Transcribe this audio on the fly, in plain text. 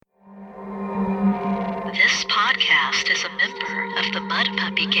the Mud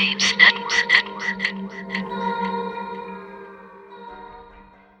Puppy Games Network.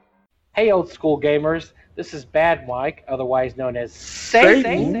 Hey, old school gamers. This is Bad Mike, otherwise known as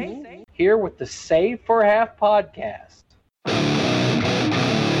Satan, here with the Save for Half podcast.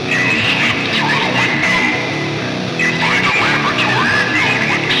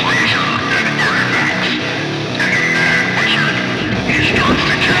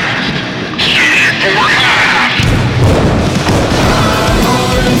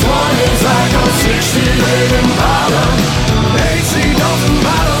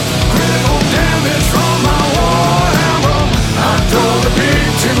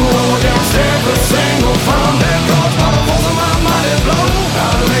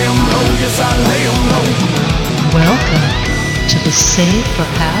 Welcome to the Save for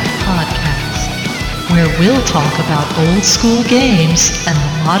Half podcast, where we'll talk about old school games and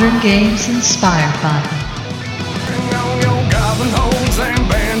the modern games inspired by them.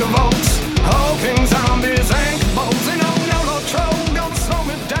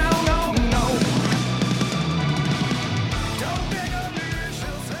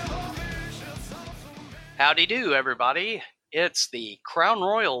 Howdy do, everybody. It's the Crown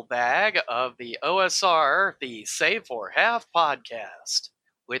Royal bag of the OSR, the Save for Half podcast.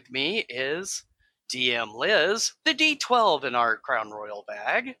 With me is DM Liz, the D12 in our Crown Royal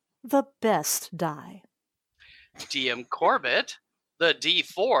bag. The best die. DM Corbett, the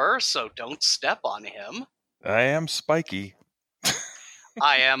D4, so don't step on him. I am Spiky.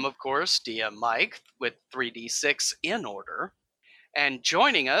 I am, of course, DM Mike with 3D6 in order. And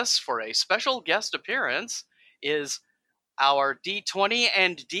joining us for a special guest appearance is our D20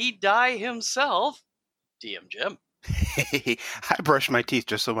 and D-Die himself, DM Jim. Hey, I brushed my teeth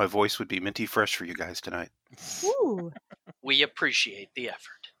just so my voice would be minty fresh for you guys tonight. Ooh, We appreciate the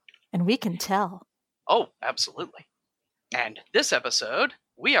effort. and we can tell. Oh, absolutely. And this episode,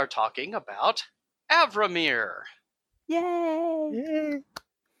 we are talking about Avramir Yay!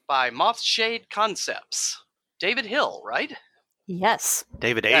 by Mothshade Concepts. David Hill, right? Yes.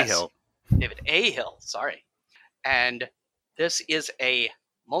 David Yes. A. Hill. David A. Hill, sorry. And this is a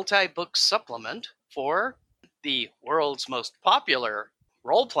multi-book supplement for the world's most popular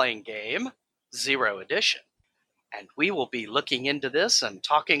role-playing game, Zero Edition. And we will be looking into this and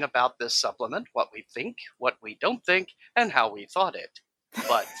talking about this supplement, what we think, what we don't think, and how we thought it.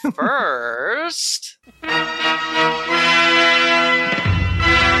 But first...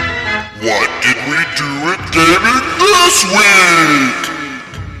 What did we do at gaming this week?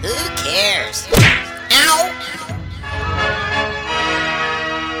 Who cares? Ow!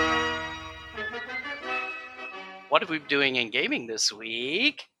 What have we been doing in gaming this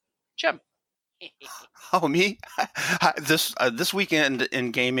week? Jim. Oh, me? This weekend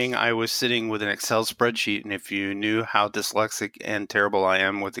in gaming, I was sitting with an Excel spreadsheet, and if you knew how dyslexic and terrible I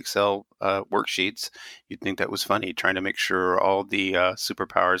am with Excel worksheets, you'd think that was funny, trying to make sure all the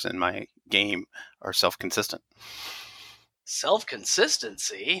superpowers in my game are self-consistent.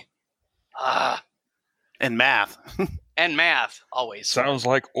 Self-consistency? And math. And math, always. Sounds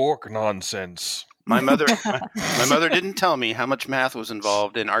like orc nonsense. My mother didn't tell me how much math was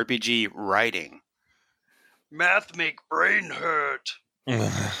involved in RPG writing. Math make brain hurt.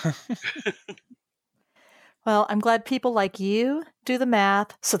 Well, I'm glad people like you do the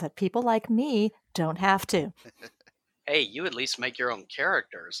math so that people like me don't have to. Hey, you at least make your own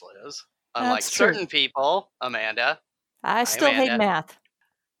characters, Liz. Unlike That's true. certain people, Amanda. I still hate Amanda. math.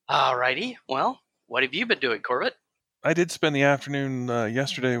 Alrighty, well, what have you been doing, Corbett? I did spend the afternoon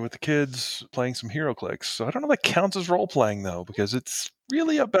yesterday with the kids playing some HeroClix, so I don't know if that counts as role-playing, though, because it's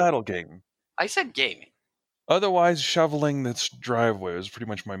really a battle game. I said gaming. Otherwise, shoveling this driveway was pretty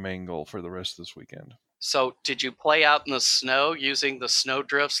much my main goal for the rest of this weekend. So, did you play out in the snow using the snow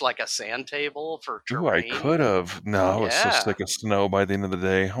drifts like a sand table for Ooh, I terrain? could have. No, I was so Yeah. sick of snow by the end of the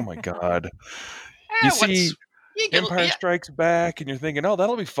day. Oh, my God. Eh, You what's- see you get- Empire yeah, Strikes Back, and you're thinking, oh,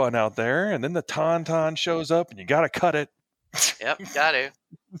 that'll be fun out there, and then the Tauntaun shows up, and you got to cut it. Yep, got to.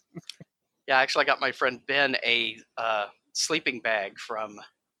 Yeah, actually, I got my friend Ben a sleeping bag from,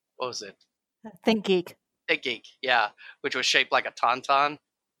 what was it? Think geek. Big Geek, yeah, which was shaped like a tauntaun,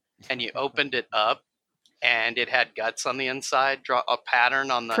 and you opened it up, and it had guts on the inside, draw a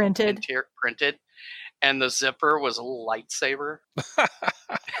pattern on the Printed. interior, printed, and the zipper was a little lightsaber.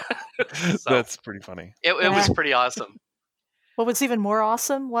 So, That's pretty funny. it was Yeah. pretty awesome. What was even more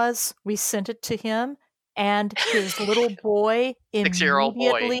awesome was we sent it to him, and his little boy 6-year-old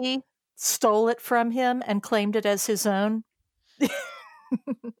boy. immediately stole it from him and claimed it as his own.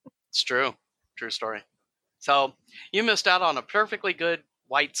 It's true. True story. So you missed out on a perfectly good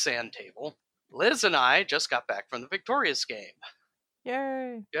white sand table. Liz and I just got back from the Victorious game.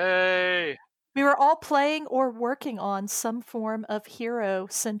 Yay. Yay! We were all playing or working on some form of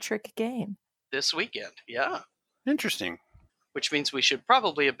hero-centric game. This weekend, yeah. Interesting. Which means we should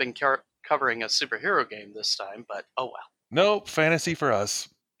probably have been covering a superhero game this time, but oh well. Nope, fantasy for us.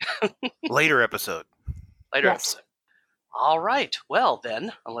 Later episode. Later Yes. episode. All right. Well,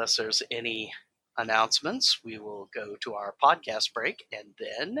 then, unless there's any announcements, we will go to our podcast break and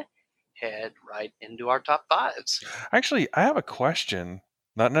then head right into our top fives. Actually, I have a question,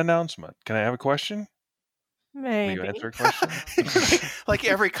 not an announcement. Can I have a question? Will Maybe. you answer a question? Like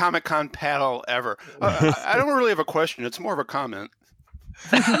every Comic-Con panel ever. I don't really have a question. It's more of a comment.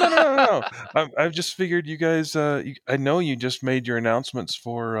 No. I've just figured you guys, I know you just made your announcements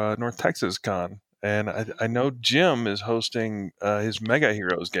for North Texas Con. And I know Jim is hosting his Mega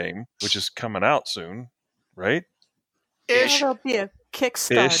Heroes game, which is coming out soon, right? Ish. There'll be a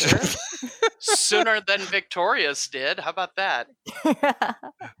Kickstarter. Sooner than Victorious did. How about that?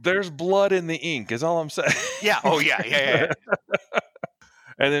 There's blood in the ink, is all I'm saying. Yeah. Oh, yeah.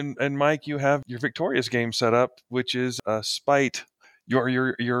 And Mike, you have your Victorious game set up, which is Spite,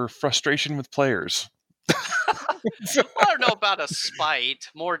 your frustration with players. I don't know about a spite,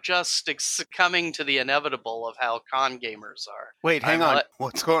 more just succumbing to the inevitable of how con gamers are. Wait, hang on.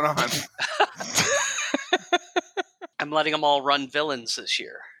 What's going on? I'm letting them all run villains this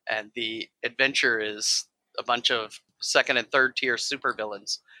year, and the adventure is a bunch of second and third tier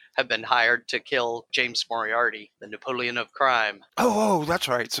supervillains have been hired to kill James Moriarty, the Napoleon of crime. Oh, that's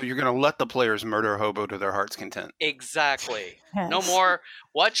right. So you're going to let the players murder Hobo to their heart's content. Exactly. Yes. No more,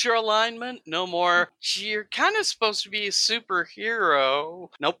 what's your alignment? No more, you're kind of supposed to be a superhero.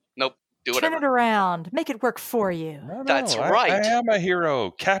 Nope. Do Turn whatever. it around. Make it work for you. No, That's I right. am a hero,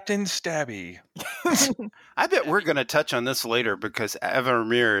 Captain Stabby. I bet we're going to touch on this later because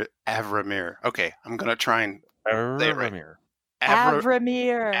Avramir. Okay, I'm going to try and say it right.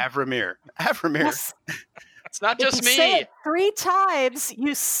 Avramir. Avramir. Yes. It's not just If you say me. it 3 times,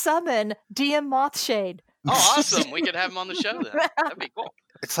 you summon DM Mothshade. Oh, awesome. We could have him on the show then. That'd be cool.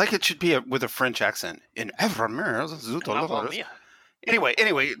 It's like it should be with a French accent. In Avramir. Mamma mia. Anyway,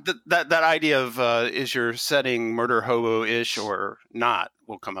 that idea of is your setting murder hobo-ish or not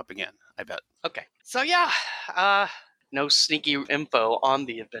will come up again, I bet. Okay. So yeah, no sneaky info on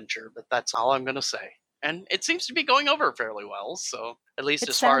the adventure, but that's all I'm going to say. And it seems to be going over fairly well, so at least It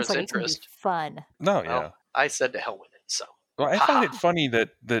as far sounds as like it's gonna be interest. fun. No, Well, yeah. I said to hell with it, so. Well, I find it funny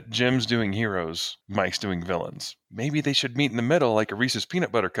that Jim's doing heroes, Mike's doing villains. Maybe they should meet in the middle like a Reese's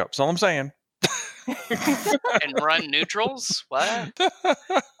Peanut Butter Cup. That's all I'm saying. And run neutrals? What?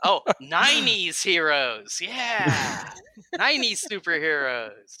 Oh, 90s heroes. Yeah. 90s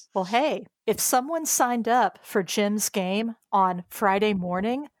superheroes. Well, hey, if someone signed up for Jim's game on Friday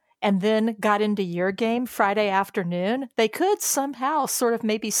morning and then got into your game Friday afternoon, they could somehow sort of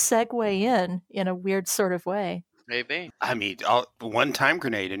maybe segue in a weird sort of way. Maybe. I mean, one time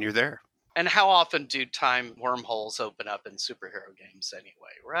grenade and you're there. And how often do time wormholes open up in superhero games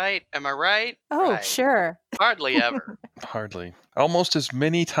anyway, right? Am I right? Oh, Right. sure. Hardly ever. Hardly. Almost as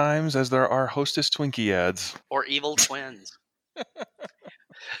many times as there are Hostess Twinkie ads. Or evil twins.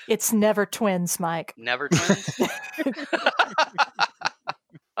 It's never twins, Mike. Never twins?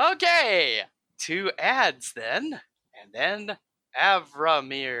 Okay. 2 ads then. And then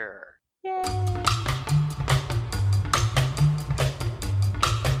Avramir. Yay.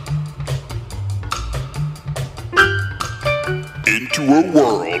 Into a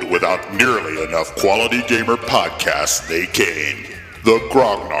world without nearly enough quality gamer podcasts, they came. The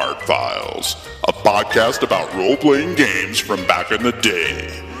Grognard Files, a podcast about role-playing games from back in the day.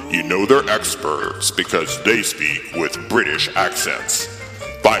 You know they're experts because they speak with British accents.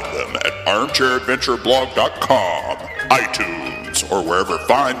 Find them at armchairadventureblog.com, iTunes, or wherever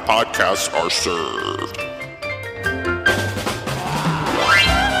fine podcasts are served.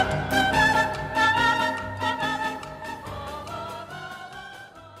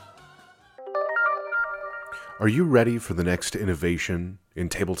 Are you ready for the next innovation in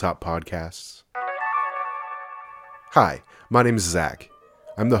tabletop podcasts? Hi, my name is Zach.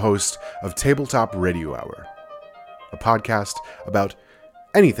 I'm the host of Tabletop Radio Hour, a podcast about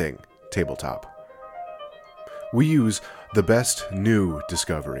anything tabletop. We use the best new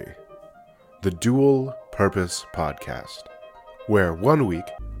discovery, the Dual Purpose Podcast, where one week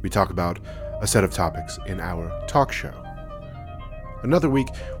we talk about a set of topics in our talk show. Another week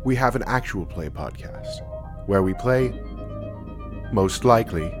we have an actual play podcast, where we play, most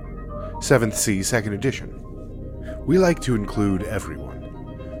likely, 7th Sea 2nd Edition. We like to include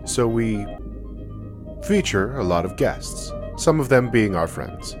everyone, so we feature a lot of guests, some of them being our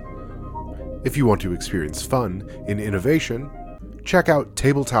friends. If you want to experience fun in innovation, check out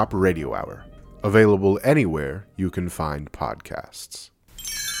Tabletop Radio Hour, available anywhere you can find podcasts.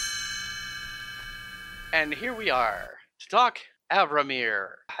 And here we are to talk Avramir.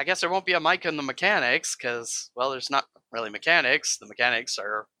 I guess there won't be a mic in the mechanics because, well, there's not really mechanics. The mechanics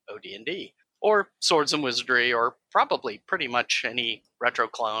are OD&D or Swords and Wizardry or probably pretty much any retro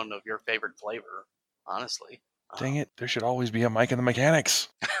clone of your favorite flavor, honestly. Dang it, there should always be a mic in the mechanics.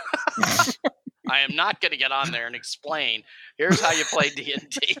 I am not going to get on there and explain, here's how you play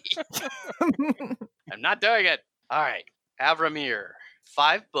D&D. I'm not doing it. All right, Avramir.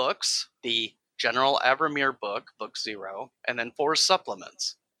 5 books, the General Avramir book, book 0, and then 4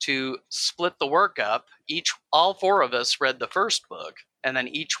 supplements. To split the work up, all 4 of us read the first book, and then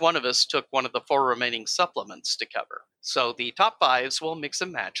each one of us took one of the 4 remaining supplements to cover. So the top 5s will mix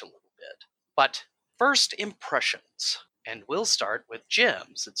and match a little bit. But first impressions, and we'll start with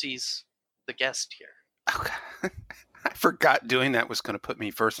Jim, since he's the guest here. Okay. I forgot doing that was going to put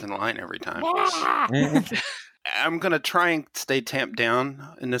me first in line every time. I'm going to try and stay tamped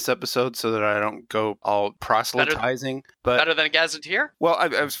down in this episode so that I don't go all proselytizing. Better than a gazetteer? Well, I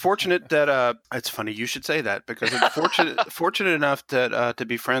was fortunate that it's funny you should say that, because I'm fortunate enough that to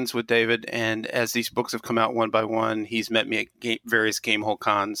be friends with David, and as these books have come out one by one, he's met me at various Gamehole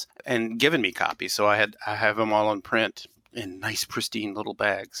cons and given me copies. So I have them all in print in nice, pristine little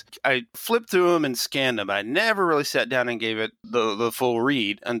bags. I flipped through them and scanned them. I never really sat down and gave it the full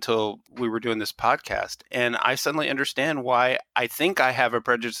read until we were doing this podcast. And I suddenly understand why I think I have a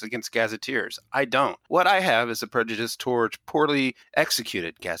prejudice against gazetteers. I don't. What I have is a prejudice towards poorly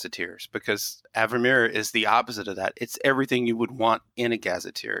executed gazetteers, because Avramir is the opposite of that. It's everything you would want in a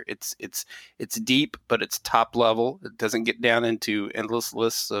gazetteer. It's deep, but it's top level. It doesn't get down into endless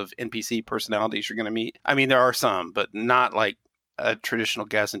lists of NPC personalities you're going to meet. I mean, there are some, but not like a traditional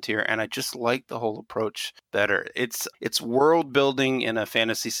gazetteer, and I just like the whole approach better. It's world building in a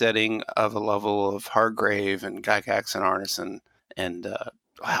fantasy setting of a level of Hargrave and Gygax and Arneson, and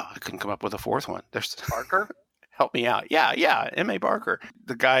wow, I couldn't come up with a 4th one. There's Barker? Help me out. Yeah, M.A. Barker.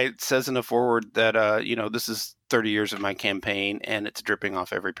 The guy says in the foreword that this is 30 years of my campaign, and it's dripping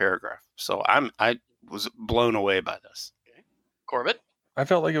off every paragraph. So I was blown away by this. Okay. Corbett? I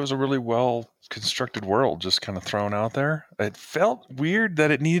felt like it was a really well constructed world just kind of thrown out there. It felt weird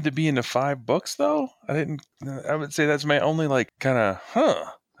that it needed to be into 5 books, though. I would say that's my only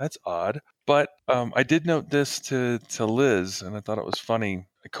that's odd. But I did note this to Liz, and I thought it was funny.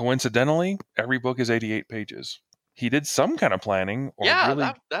 Coincidentally, every book is 88 pages. He did some kind of planning, or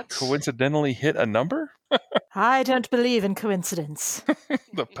that's coincidentally hit a number? I don't believe in coincidence.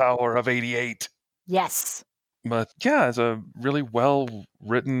 The power of 88. Yes. But yeah, it's a really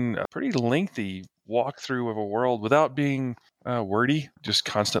well-written, pretty lengthy walkthrough of a world without being wordy, just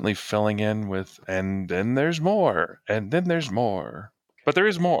constantly filling in with, and then there's more, and then there's more. But there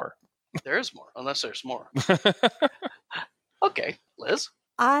is more. There is more, unless there's more. Okay, Liz?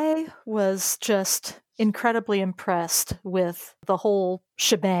 I was just incredibly impressed with the whole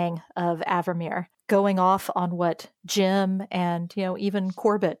shebang of Avramir, going off on what Jim and, even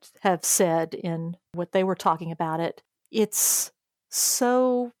Corbett have said in what they were talking about it. It's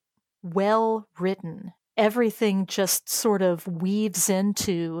so well written. Everything just sort of weaves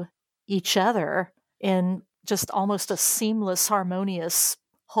into each other in just almost a seamless, harmonious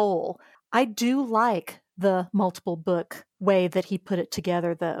whole. I do like the multiple book way that he put it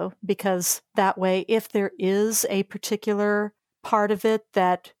together, though, because that way, if there is a particular part of it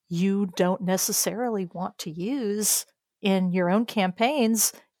that you don't necessarily want to use in your own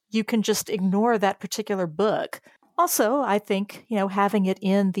campaigns, you can just ignore that particular book. Also, I think, having it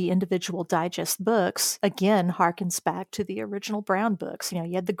in the individual digest books, again, harkens back to the original Brown books.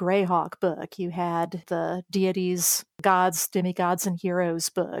 You had the Greyhawk book, you had the Deities, Gods, Demigods, and Heroes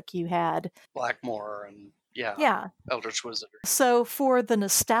book, you had Blackmore and, Eldritch Wizard. So for the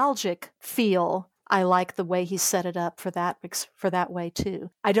nostalgic feel, I like the way he set it up for that way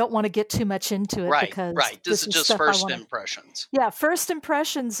too. I don't want to get too much into it because this is just first impressions. Yeah, first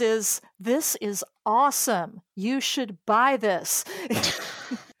impressions this is awesome. You should buy this.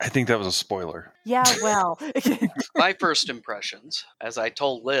 I think that was a spoiler. Yeah, well. My first impressions, as I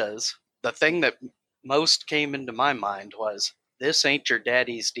told Liz, the thing that most came into my mind was, this ain't your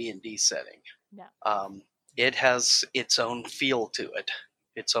daddy's D&D setting. No. It has its own feel to it.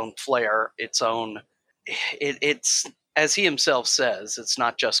 Its own flair, its own... It's, as he himself says, it's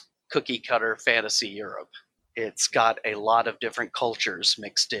not just cookie-cutter fantasy Europe. It's got a lot of different cultures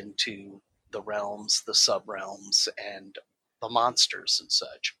mixed into the realms, the sub-realms, and the monsters and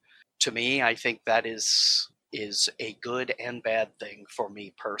such. To me, I think that is a good and bad thing for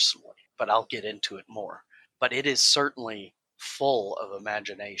me personally, but I'll get into it more. But it is certainly full of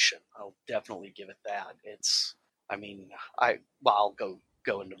imagination. I'll definitely give it that. I'll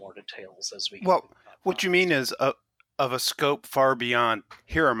go into more details as we go. Well, what you mean is of a scope far beyond,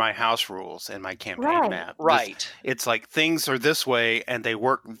 here are my house rules and my campaign map. Right. It's like things are this way and they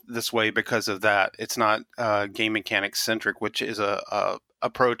work this way because of that. It's not game mechanics centric, which is a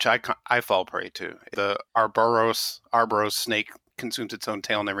approach I fall prey to. The Arboros snake consumes its own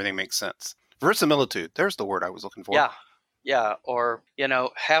tail and everything makes sense. Verisimilitude, there's the word I was looking for. Yeah. Or,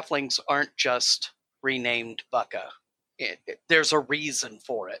 halflings aren't just renamed Bucka. There's a reason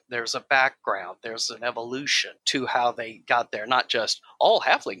for it. There's a background. There's an evolution to how they got there. Not just all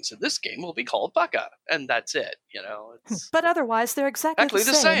halflings in this game will be called Bucka, and that's it. But otherwise, they're exactly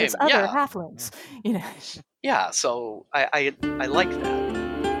the same as other halflings. Yeah. So I like that.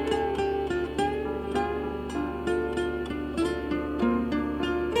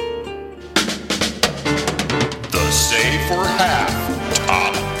 The Save for Half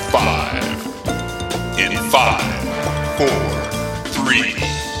Top 5. In 5, 4, 3,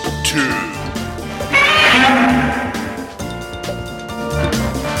 2.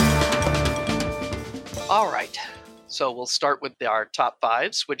 All right. So we'll start with our top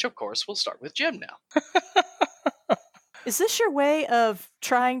 5s, which of course we'll start with Jim now. Is this your way of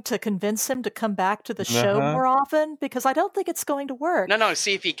trying to convince him to come back to the show more often? Because I don't think it's going to work. No.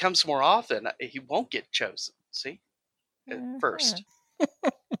 See, if he comes more often, he won't get chosen. See? First.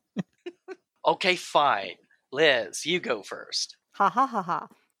 Okay, fine. Liz, you go first. Ha.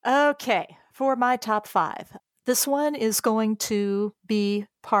 Okay, for my top 5. This one is going to be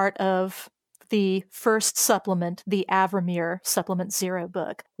part of the first supplement, the Avramir Supplement Zero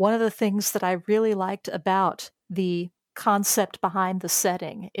book. One of the things that I really liked about the concept behind the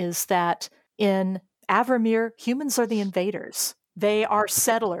setting is that in Avramir, humans are the invaders. They are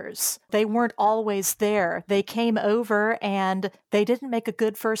settlers. They weren't always there. They came over and they didn't make a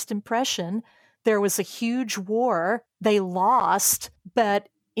good first impression. There was a huge war. They lost, but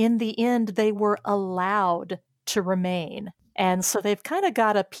in the end, they were allowed to remain. And so they've kind of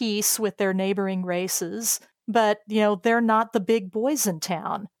got a peace with their neighboring races, but, they're not the big boys in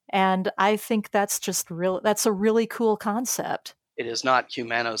town. And I think that's that's a really cool concept. It is not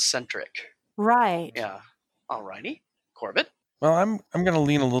humanocentric. Right. Yeah. All righty. Corbett? Well, I'm going to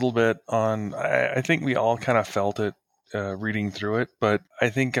lean a little bit on, I think we all kind of felt it reading through it, but I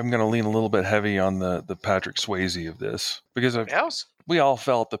think I'm going to lean a little bit heavy on the Patrick Swayze of this, because we all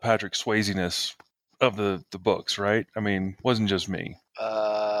felt the Patrick Swayze-ness of the books, right? I mean, it wasn't just me.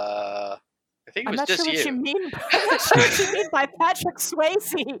 I think it was just you. I'm not sure what you mean by Patrick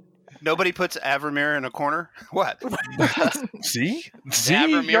Swayze. Nobody puts Avramir in a corner? What? See?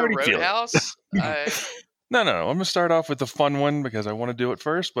 Avramir Roadhouse? No. I'm going to start off with the fun one because I want to do it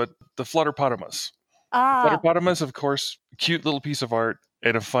first, but the Flutterpotamus. Flutterpotamus, of course, cute little piece of art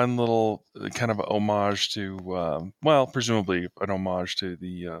and a fun little kind of homage to, presumably an homage to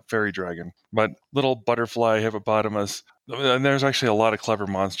the fairy dragon. But little butterfly hippopotamus. And there's actually a lot of clever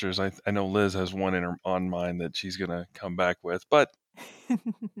monsters. I know Liz has one on mind that she's going to come back with. But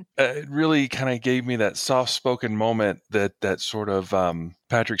it really kind of gave me that soft-spoken moment that sort of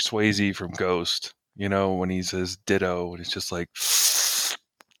Patrick Swayze from Ghost, when he says ditto, and it's just like,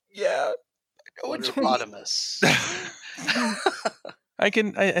 yeah. Hippopotamus. I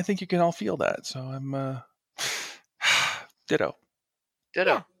think you can all feel that. So I'm ditto.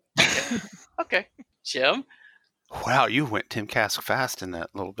 Yeah. Okay. Jim? Wow, you went Tim Kask fast in that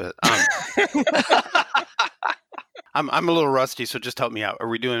little bit. I'm a little rusty, so just help me out. Are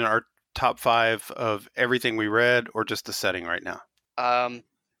we doing our top 5 of everything we read or just the setting right now?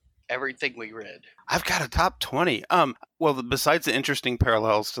 Everything we read. I've got a top 20. Besides the interesting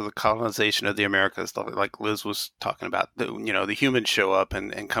parallels to the colonization of the Americas, like Liz was talking about, the humans show up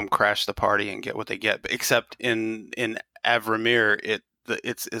and come crash the party and get what they get. But except in Avramir,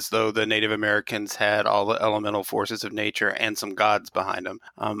 it's as though the Native Americans had all the elemental forces of nature and some gods behind them.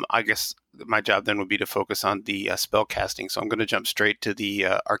 I guess my job then would be to focus on the spell casting. So I'm going to jump straight to the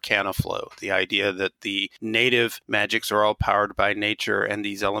Arcana flow. The idea that the native magics are all powered by nature and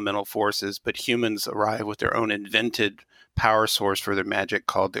these elemental forces, but humans arrive with their own invented power source for their magic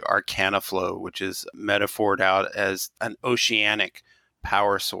called the Arcana flow, which is metaphored out as an oceanic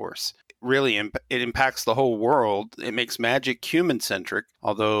power source. Really, it impacts the whole world. It makes magic human-centric,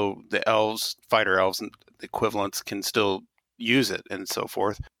 although the elves, fighter elves and equivalents can still use it and so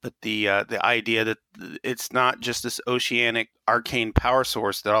forth. But the idea that it's not just this oceanic arcane power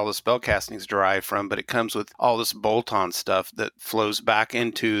source that all the spellcastings derive from, but it comes with all this bolt-on stuff that flows back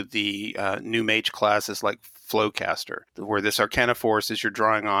into the new mage classes like Flowcaster, where this Arcana Force, as you're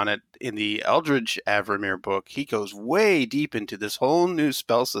drawing on it, in the Eldridge Avramir book, he goes way deep into this whole new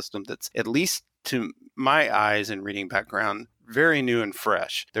spell system that's, at least to my eyes and reading background, very new and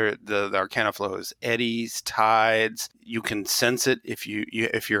fresh. The Arcana Flow is eddies, tides. You can sense it if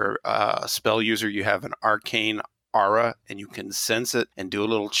you're a spell user. You have an arcane aura, and you can sense it and do a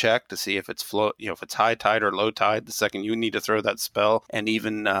little check to see if it's if it's high tide or low tide the second you need to throw that spell, and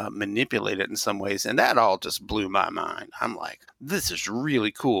even manipulate it in some ways. And that all just blew my mind. I'm like, this is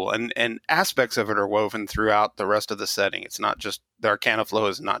really cool, and aspects of it are woven throughout the rest of the setting. It's not just, the Arcana Flow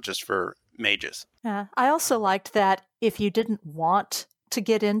is not just for mages. Yeah, I also liked that if you didn't want to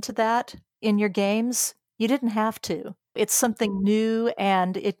get into that in your games, you didn't have to. It's something new,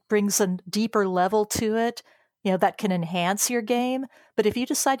 and it brings a deeper level to it, that can enhance your game. But if you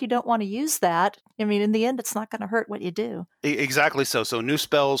decide you don't want to use that, I mean, in the end, it's not going to hurt what you do. Exactly so. So new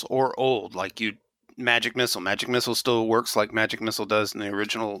spells or old, like Magic Missile. Magic Missile still works like Magic Missile does in the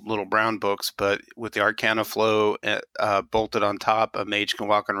original Little Brown books, but with the Arcana Flow bolted on top, a mage can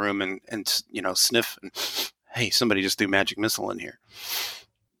walk in a room and sniff, and hey, somebody just threw Magic Missile in here.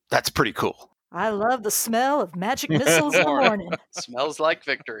 That's pretty cool. I love the smell of magic missiles in the morning. Smells like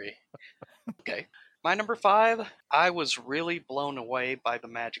victory. Okay. My number 5, I was really blown away by the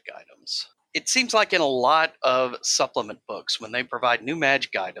magic items. It seems like in a lot of supplement books, when they provide new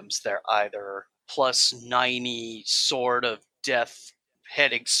magic items, they're either plus 90 sword of death,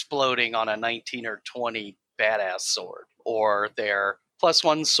 head exploding on a 19 or 20 badass sword, or they're plus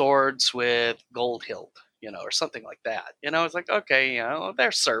 1 swords with gold hilt, or something like that. It's like, okay,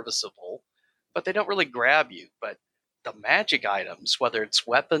 they're serviceable, but they don't really grab you. But the magic items, whether it's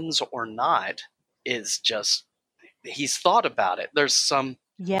weapons or not, is just, he's thought about it.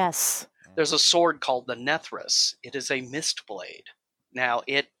 Yes. There's a sword called the Nethris. It is a mist blade. Now,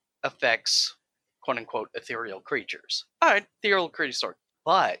 it affects, quote-unquote, ethereal creatures. All right, ethereal creature sword.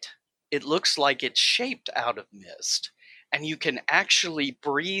 But it looks like it's shaped out of mist, and you can actually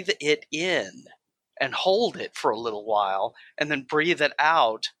breathe it in and hold it for a little while, and then breathe it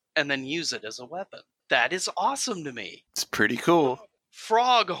out, and then use it as a weapon. That is awesome to me. It's pretty cool.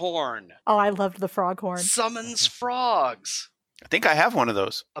 Froghorn. Oh, I loved the Froghorn. Summons frogs. I think I have one of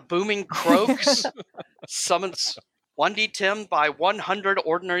those. A booming croaks summons 1d10 by 100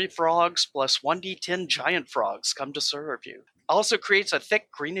 ordinary frogs plus 1d10 giant frogs come to serve you. Also creates a thick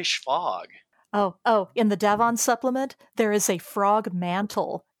greenish fog. Oh, in the Davon supplement, there is a frog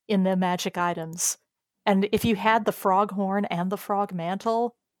mantle in the magic items. And if you had the Froghorn and the frog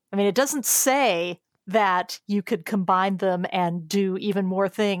mantle, I mean, it doesn't say that you could combine them and do even more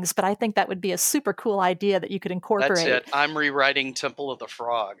things, but I think that would be a super cool idea that you could incorporate. That's it. I'm rewriting Temple of the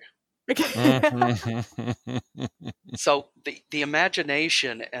Frog. So the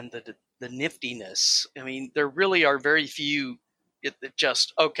imagination and the niftiness, I mean, there really are very few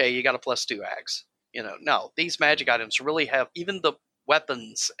just, okay, you got a +2 axe. No, these magic items really have, even the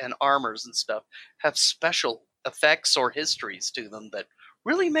weapons and armors and stuff, have special effects or histories to them that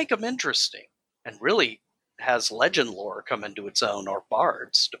really make them interesting. And really has legend lore come into its own, or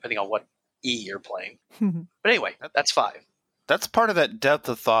bards, depending on what you're playing. But anyway, that's 5. That's part of that depth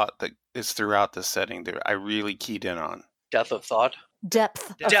of thought that is throughout the setting that I really keyed in on. Depth of thought?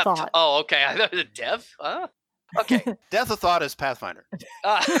 Depth of thought. Oh, okay. I thought it was depth? Huh? Okay. Depth of thought is Pathfinder.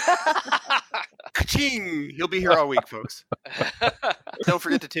 Ka-ching! He'll be here all week, folks. Don't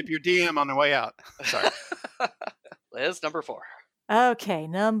forget to tip your DM on the way out. Sorry. Liz, number 4. Okay,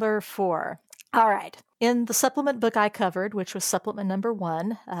 number 4. All right. In the supplement book I covered, which was supplement number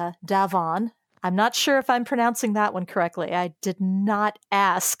 1, Davon. I'm not sure if I'm pronouncing that one correctly. I did not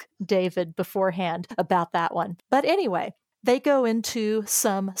ask David beforehand about that one. But anyway, they go into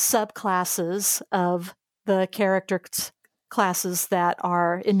some subclasses of the character classes that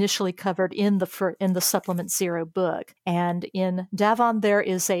are initially covered in the Supplement 0 book. And in Davon, there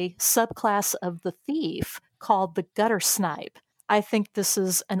is a subclass of the thief called the Gutter Snipe. I think this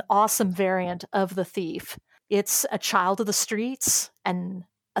is an awesome variant of the thief. It's a child of the streets and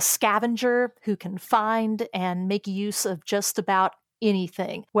a scavenger who can find and make use of just about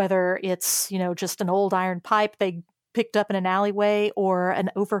anything, whether it's, just an old iron pipe they picked up in an alleyway or an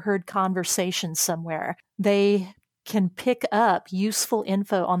overheard conversation somewhere. They can pick up useful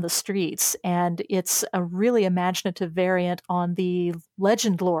info on the streets, and it's a really imaginative variant on the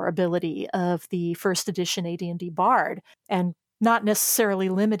legend lore ability of the first edition AD&D Bard, and not necessarily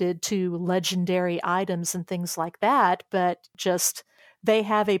limited to legendary items and things like that, but just they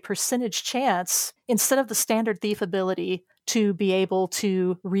have a percentage chance, instead of the standard thief ability, to be able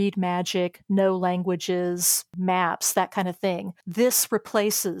to read magic, know languages, maps, that kind of thing. This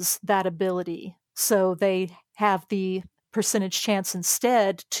replaces that ability. So they have the percentage chance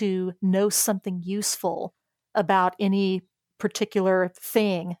instead to know something useful about any particular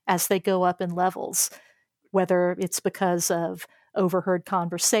thing as they go up in levels, whether it's because of overheard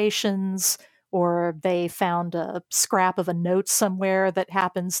conversations or they found a scrap of a note somewhere that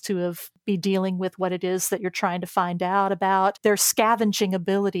happens to be dealing with what it is that you're trying to find out about. Their scavenging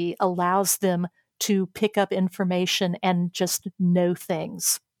ability allows them to pick up information and just know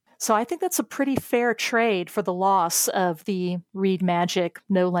things. So I think that's a pretty fair trade for the loss of the read magic,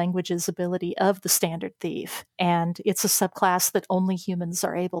 know languages ability of the standard thief. And it's a subclass that only humans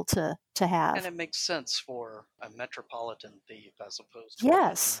are able to have. And it makes sense for a metropolitan thief as opposed to...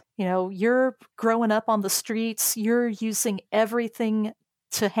 Yes. You're growing up on the streets, you're using everything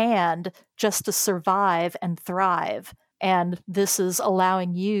to hand just to survive and thrive. And this is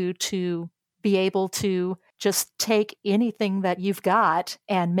allowing you to be able to just take anything that you've got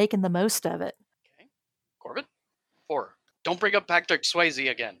and making the most of it. Okay. Corbett? 4. Don't bring up Patrick Swayze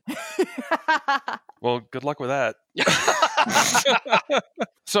again. Well, good luck with that.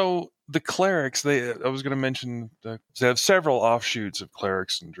 So the clerics, I was going to mention, they have several offshoots of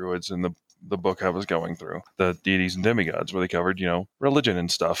clerics and druids in the book I was going through, the deities and demigods, where they covered, religion and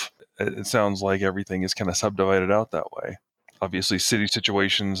stuff. It sounds like everything is kind of subdivided out that way. Obviously, city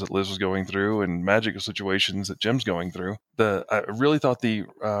situations that Liz was going through and magical situations that Jim's going through. I really thought the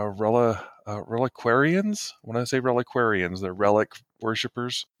reliquarians, when I say reliquarians, they're relic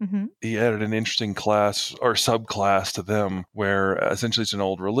worshippers. Mm-hmm. He added an interesting class or subclass to them where essentially it's an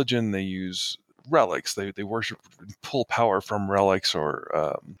old religion. They use relics. They worship and pull power from relics,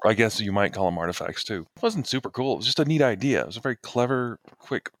 or I guess you might call them artifacts too. It wasn't super cool. It was just a neat idea. It was a very clever,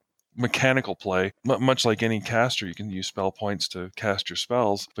 quick mechanical play. Much like any caster, you can use spell points to cast your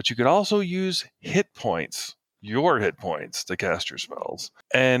spells, but you could also use hit points, your hit points, to cast your spells.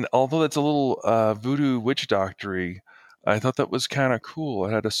 And although that's a little voodoo witch doctory, I thought that was kind of cool.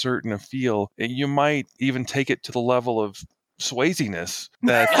 It had a certain feel. You might even take it to the level of Swayze-ness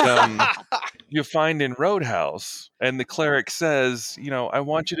that you find in Roadhouse. And the cleric says, I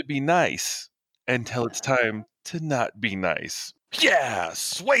want you to be nice until it's time to not be nice. Yeah,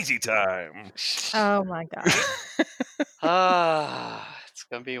 Swayze time. Oh my God. It's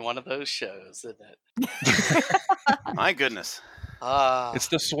going to be one of those shows, isn't it? My goodness. It's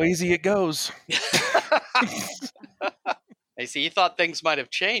the Swayze it goes. I see, you thought things might have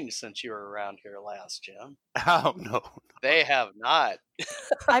changed since you were around here last, Jim. Oh, no. They have not.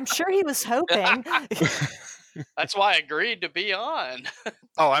 I'm sure he was hoping. That's why I agreed to be on.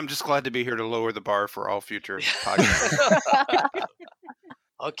 Oh, I'm just glad to be here to lower the bar for all future podcasts.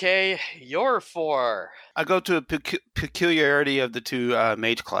 Okay, you're 4. I go to a peculiarity of the two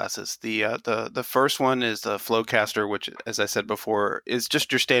mage classes. The first one is the Flowcaster, which, as I said before, is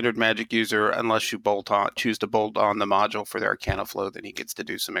just your standard magic user unless you choose to bolt on the module for the Arcana Flow. Then he gets to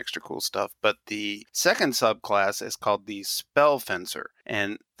do some extra cool stuff. But the second subclass is called the Spell Fencer,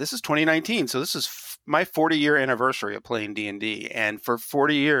 and this is 2019, so this is my 40-year anniversary of playing D&D, and for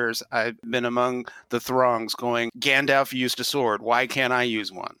 40 years, I've been among the throngs going, Gandalf used a sword, why can't I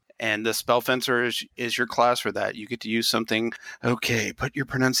use one? And the Spell Fencer is your class for that. You get to use something, okay, put your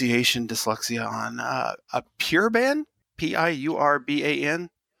pronunciation dyslexia on, a Piurban, Piurban,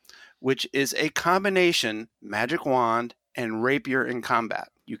 which is a combination magic wand and rapier in combat.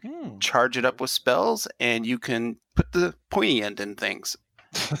 You can charge it up with spells, and you can put the pointy end in things.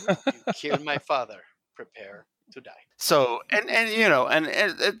 You killed my father. Prepare to die. So, and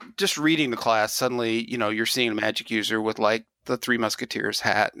just reading the class, suddenly, you're seeing a magic user with like the Three Musketeers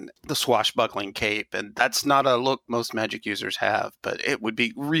hat and the swashbuckling cape. And that's not a look most magic users have, but it would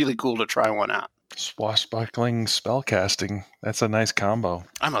be really cool to try one out. Swashbuckling spellcasting. That's a nice combo.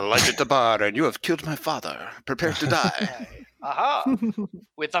 I'm Elijah Tabar, and you have killed my father. Prepare to die. Aha!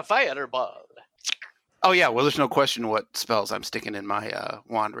 With a fireball. Oh, yeah. Well, there's no question what spells I'm sticking in my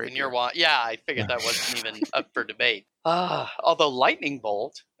wand rapier. In your wand. Yeah, I figured that wasn't even up for debate. Although Lightning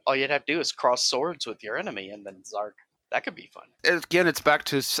Bolt, all you'd have to do is cross swords with your enemy and then Zark. That could be fun. Again, it's back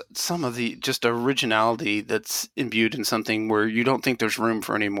to some of the just originality that's imbued in something where you don't think there's room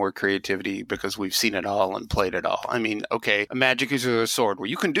for any more creativity because we've seen it all and played it all. I mean, okay, a magic user a sword. Well,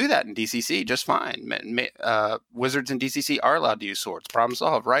 you can do that in DCC just fine. Wizards in DCC are allowed to use swords. Problem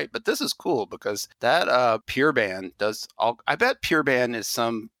solved, right? But this is cool because that Piurban does all. I bet Piurban is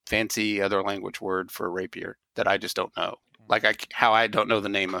some fancy other language word for rapier that I just don't know. Like how I don't know the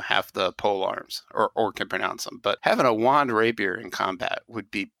name of half the pole arms or can pronounce them. But having a wand rapier in combat would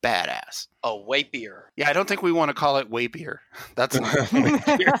be badass. A wapier. Yeah, I don't think we want to call it wapier. That's not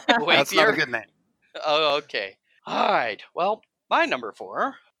That's not a good name. Oh, okay. All right. Well, my number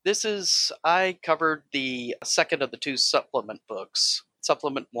 4 I covered the second of the 2 supplement books.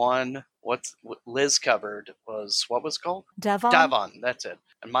 Supplement 1, what Liz covered was, what was it called? Devon? Davon, that's it.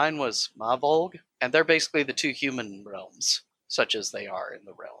 And mine was Mavolg, and they're basically the 2 human realms, such as they are in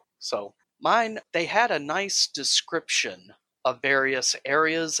the realm. So mine, they had a nice description of various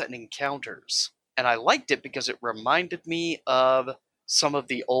areas and encounters. And I liked it because it reminded me of some of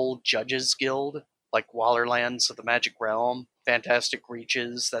the old Judges Guild, like Wallerlands of the Magic Realm, Fantastic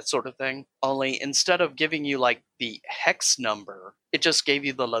Reaches, that sort of thing. Only instead of giving you like the hex number, it just gave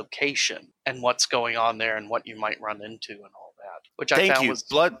you the location and what's going on there and what you might run into and all that. Which I found was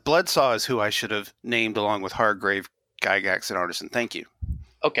Bloodsaw is who I should have named along with Hargrave, Gygax, and Artisan. Thank you.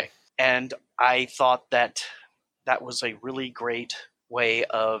 okay. And I thought that that was a really great way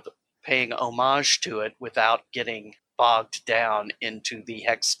of paying homage to it without getting bogged down into the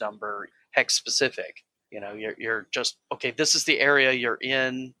hex number, hex specific. You know, you're just, okay, this is the area you're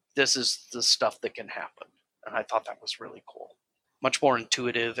in. This is the stuff that can happen. And I thought that was really cool. Much more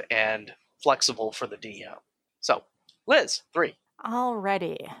intuitive and flexible for the DM. So, Liz, 3.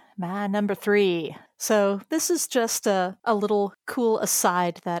 Alrighty, my number 3. So this is just a little cool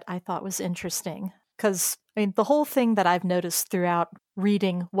aside that I thought was interesting. Because, I mean, the whole thing that I've noticed throughout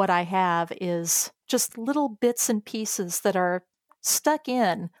reading what I have is just little bits and pieces that are stuck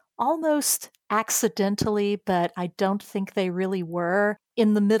in almost accidentally, but I don't think they really were,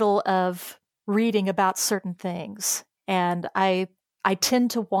 in the middle of reading about certain things. And I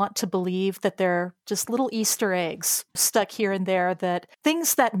tend to want to believe that they're just little Easter eggs stuck here and there, that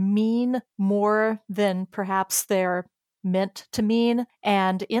things that mean more than perhaps they're meant to mean.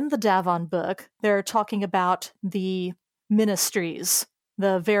 And in the Davon book, they're talking about the ministries,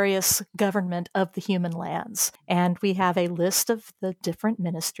 the various government of the human lands. And we have a list of the different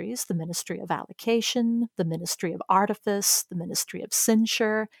ministries: the Ministry of Allocation, the Ministry of Artifice, the Ministry of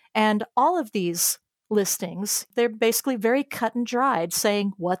Censure, and all of these listings, they're basically very cut and dried,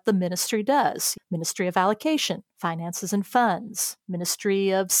 saying what the ministry does. Ministry of Allocation, Finances and Funds. Ministry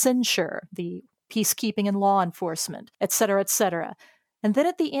of Censure, the peacekeeping and law enforcement, etc., etc. And then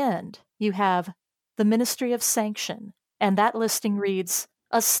at the end, you have the Ministry of Sanction, and that listing reads,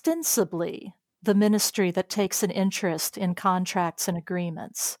 ostensibly, the ministry that takes an interest in contracts and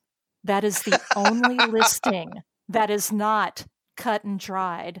agreements. That is the only listing that is not cut and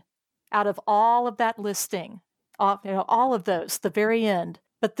dried out of all of that listing, all of those, the very end.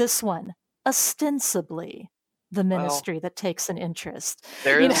 But this one, ostensibly, the ministry that takes an interest.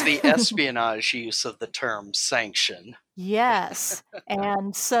 There is the espionage use of the term sanction. Yes.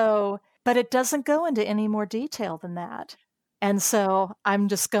 And so, but it doesn't go into any more detail than that. And so I'm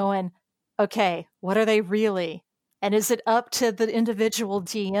just going, okay, what are they really? And is it up to the individual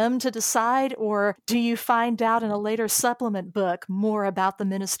DM to decide, or do you find out in a later supplement book more about the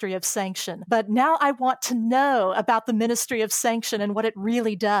Ministry of Sanction? But now I want to know about the Ministry of Sanction and what it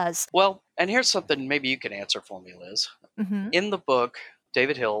really does. Well, and here's something maybe you can answer for me, Liz. Mm-hmm. In the book,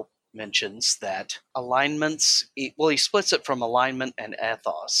 David Hill mentions that alignments, he splits it from alignment and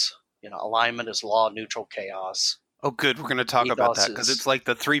ethos. You know, alignment is law, neutral, chaos. Oh, good. We're going to talk about that because it's like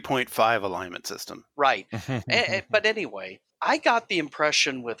the 3.5 alignment system. Right. But anyway, I got the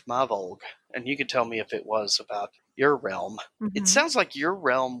impression with Mavolg, and you could tell me if it was about your realm. Mm-hmm. It sounds like your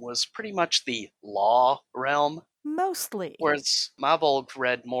realm was pretty much the law realm. Mostly. Whereas Mavolg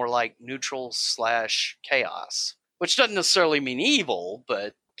read more like neutral / chaos, which doesn't necessarily mean evil,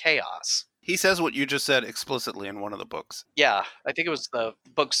 but chaos. He says what you just said explicitly in one of the books. Yeah, I think it was the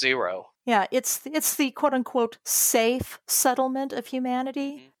book 0. Yeah, it's the quote-unquote safe settlement of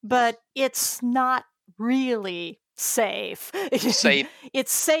humanity, but it's not really safe. Safe.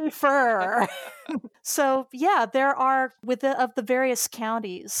 It's safer. So, yeah, there are, of the various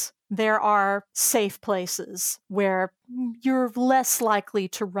counties, there are safe places where you're less likely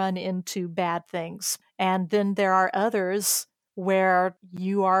to run into bad things. And then there are others where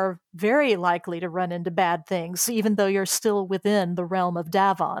you are very likely to run into bad things, even though you're still within the realm of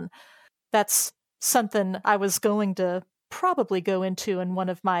Davon. That's something I was going to probably go into in one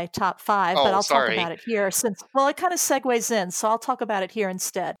of my top 5, but I'll talk about it here it kind of segues in, so I'll talk about it here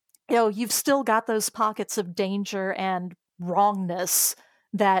instead. You know, you've still got those pockets of danger and wrongness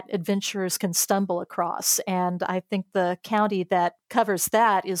that adventurers can stumble across, and I think the county that covers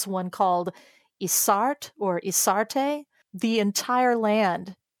that is one called Isart or Isarte. The entire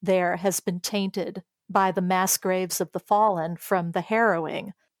land there has been tainted by the mass graves of the fallen from the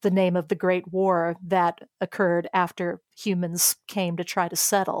Harrowing, the name of the Great War that occurred after humans came to try to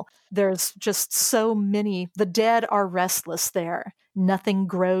settle. There's just so many. The dead are restless there, nothing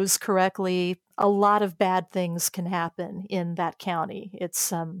grows correctly. A lot of bad things can happen in that county.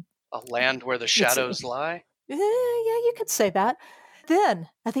 It's A land where the shadows lie? yeah, you could say that. Then,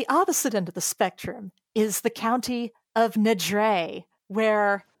 at the opposite end of the spectrum is the county of Nedre,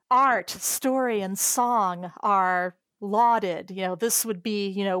 where art, story, and song are lauded. This would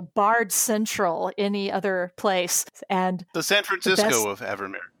be, Bard Central, any other place. And The San Francisco of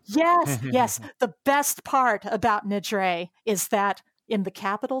Evermere. yes. The best part about Nedre is that in the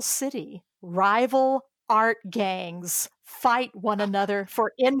capital city, rival art gangs fight one another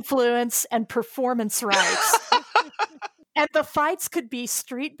for influence and performance rights. And the fights could be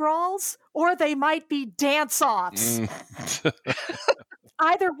street brawls or they might be dance-offs.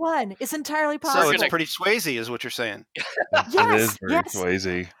 Either one is entirely possible. So it's pretty Swayze is what you're saying. Yes, it is very yes.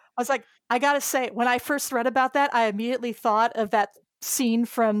 Swayze. I was like, I gotta say, when I first read about that, I immediately thought of that scene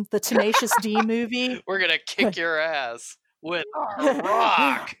from the Tenacious D movie. We're going to kick your ass with our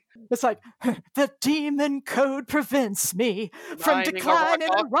rock. It's like, the demon code prevents me from Denying a declining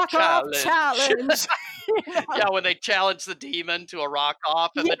a rock-off challenge. Yeah, when they challenge the demon to a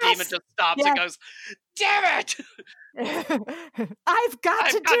rock-off and the demon just stops and goes, damn it! I've got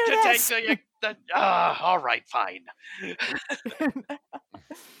to do this! All right, fine.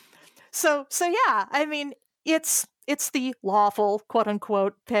 So yeah, I mean, it's the lawful, quote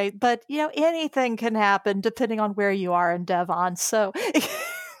unquote, pay, but anything can happen depending on where you are in Devon. So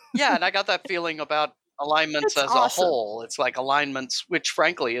yeah, and I got that feeling about alignments as a whole. It's like alignments, which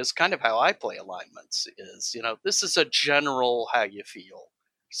frankly is kind of how I play alignments, is, this is a general how you feel.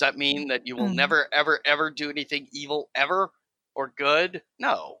 Does that mean that you will never, ever, ever do anything evil ever or good?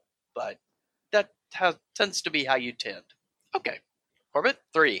 No, but that tends to be how you tend. Okay. Corbett,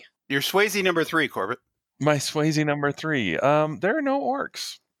 3. Your Swayze number 3, Corbett. My Swayze number 3. There are no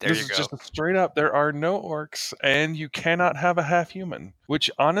orcs. This is just straight up. There are no orcs, and you cannot have a half human,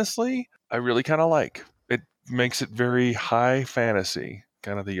 which honestly, I really kind of like. It makes it very high fantasy.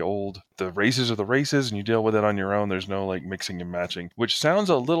 Kind of the races are the races, and you deal with it on your own. There's no mixing and matching, which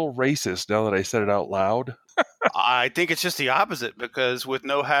sounds a little racist now that I said it out loud. I think it's just the opposite, because with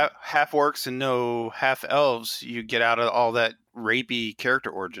no half orcs and no half elves, you get out of all that rapey character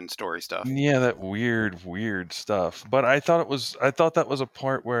origin story stuff. Yeah, that weird stuff. But I thought that was a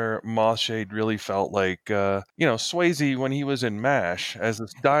part where Mothshade really felt like, Swayze when he was in MASH as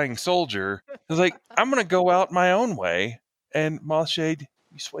this dying soldier. Was like, I'm going to go out my own way. And Mothshade,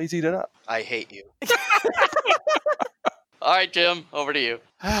 you Swayze'd it up. I hate you. All right, Jim, over to you.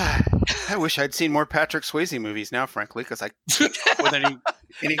 I wish I'd seen more Patrick Swayze movies now, frankly, because I can't with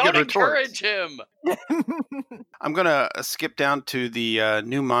any Don't good retorts. encourage him. I'm going to skip down to the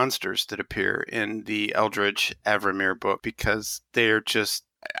new monsters that appear in the Eldritch Evermere book, because they're just...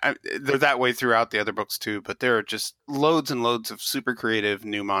 they're that way throughout the other books too, but there are just loads and loads of super creative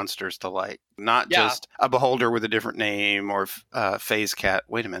new monsters to like. Not just a beholder with a different name or phase cat.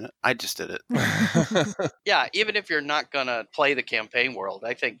 Wait a minute, I just did it. Yeah, even if you're not going to play the campaign world,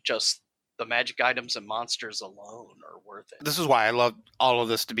 I think just the magic items and monsters alone are worth it. This is why I love all of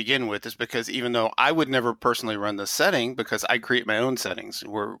this to begin with, is because even though I would never personally run the setting, because I create my own settings,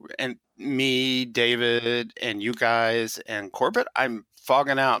 and me, David, and you guys, and Corbett, I'm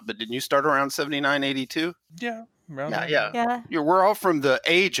fogging out, but didn't you start around 79, 82? Yeah. Yeah. We're all from the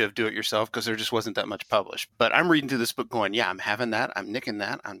age of do-it-yourself, because there just wasn't that much published. But I'm reading through this book going, I'm having that. I'm nicking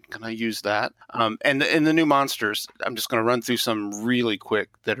that. I'm going to use that. And in the new monsters, I'm just going to run through some really quick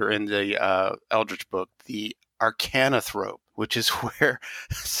that are in the Eldritch book. The Arcanathrope, which is where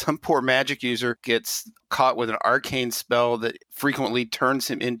some poor magic user gets caught with an arcane spell that frequently turns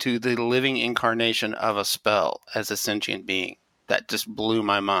him into the living incarnation of a spell as a sentient being. That just blew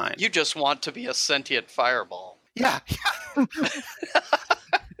my mind. You just want to be a sentient fireball. Yeah.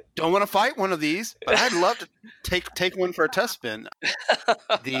 Don't want to fight one of these, but I'd love to take one for a test spin.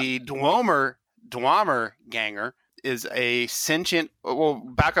 The Dwemer Ganger is a sentient. Well,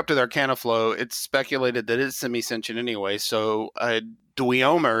 back up to the Arcana Flow. It's speculated that it's semi-sentient anyway. So a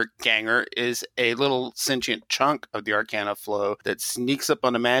Dwemer Ganger is a little sentient chunk of the Arcana Flow that sneaks up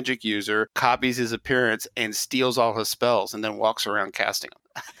on a magic user, copies his appearance, and steals all his spells, and then walks around casting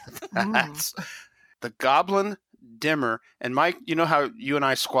them. That's the Goblin Dimmer. And Mike, you know how you and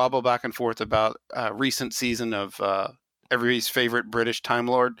I squabble back and forth about a recent season of everybody's favorite British Time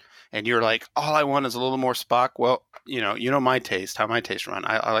Lord, and you're like, all I want is a little more Spock. Well, you know my taste, how my taste run.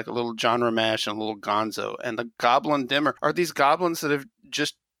 I like a little John Ramash and a little Gonzo. And the Goblin Dimmer are these goblins that have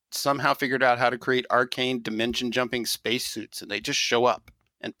just somehow figured out how to create arcane dimension jumping spacesuits, and they just show up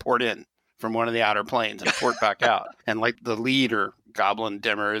and port in from one of the outer planes and port back out. And like the leader goblin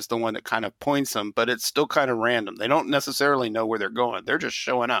dimmer is the one that kind of points them, but it's still kind of random. They don't necessarily know where they're going. They're just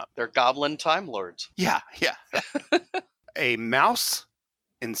showing up. They're goblin time lords. Yeah. A mouse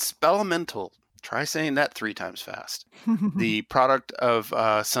in Spellamental. Try saying that 3 times fast. The product of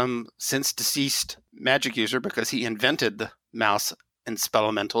some since deceased magic user, because he invented the mouse in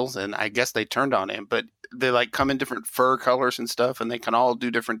Spellmentals, and I guess they turned on him. But they like come in different fur colors and stuff, and they can all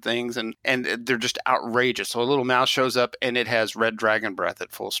do different things, and they're just outrageous. So a little mouse shows up, and it has red dragon breath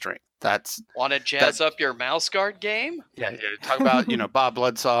at full strength. Want to jazz up your mouse guard game? Yeah. Talk about Bob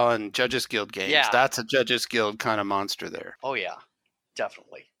Bloodsaw and Judges Guild games. Yeah. That's a Judges Guild kind of monster there. Oh yeah,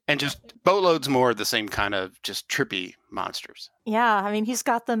 definitely. And just boatloads more of the same kind of just trippy monsters. Yeah, I mean, he's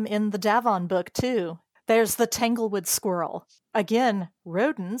got them in the Davon book, too. There's the Tanglewood squirrel. Again,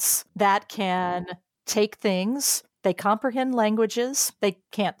 rodents that can take things. They comprehend languages. They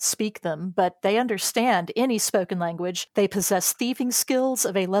can't speak them, but they understand any spoken language. They possess thieving skills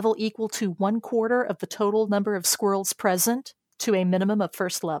of a level equal to 1/4 of the total number of squirrels present, to a minimum of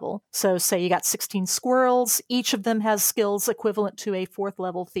 1st level. So say you got 16 squirrels, each of them has skills equivalent to a 4th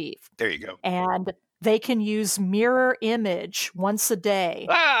level thief. There you go. And they can use mirror image once a day.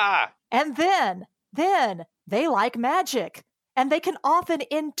 Ah! And then they like magic. And they can often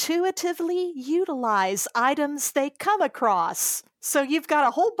intuitively utilize items they come across. So you've got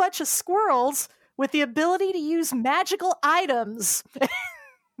a whole bunch of squirrels with the ability to use magical items.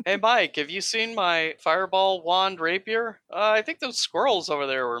 Hey, Mike, have you seen my fireball wand rapier? I think those squirrels over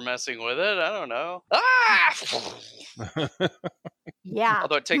there were messing with it. I don't know. Ah! Yeah.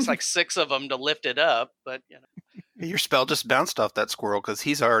 Although it takes like 6 of them to lift it up, but Your spell just bounced off that squirrel because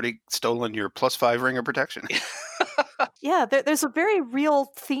he's already stolen your +5 ring of protection. Yeah, there's a very real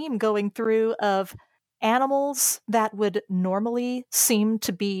theme going through of animals that would normally seem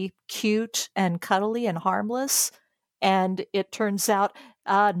to be cute and cuddly and harmless. And it turns out,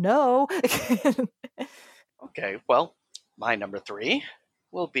 no. Okay, well, my number 3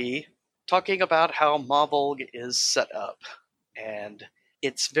 will be talking about how Mavolg is set up. And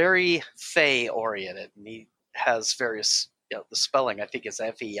it's very Fey-oriented. And he has various, the spelling I think is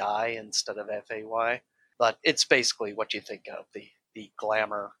F-E-I instead of F-A-Y. But it's basically what you think of, the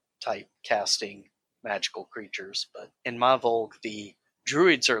glamour type casting magical creatures. But in Mavolg, the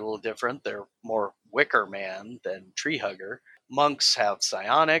druids are a little different. They're more Wicker Man than Tree Hugger. Monks have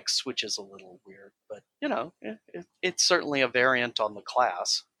psionics, which is a little weird, but it's certainly a variant on the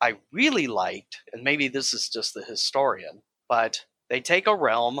class. I really liked, and maybe this is just the historian, but they take a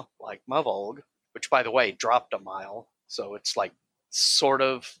realm like Mavolg, which by the way dropped a mile, so it's like sort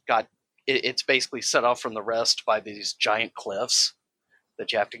of got it's basically set off from the rest by these giant cliffs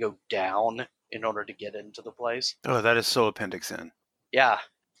that you have to go down in order to get into the place. Oh, that is so Appendix N. Yeah.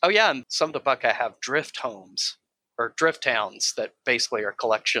 Oh, yeah, and some of the book I have drift homes, or drift towns, that basically are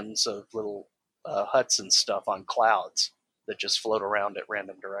collections of little huts and stuff on clouds that just float around at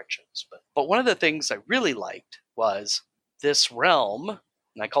random directions. But one of the things I really liked was this realm,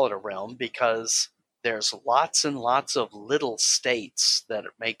 and I call it a realm because there's lots and lots of little states that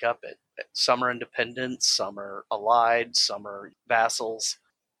make up it. Some are independent, some are allied, some are vassals,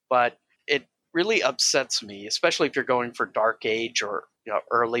 but it really upsets me, especially if you're going for Dark Age or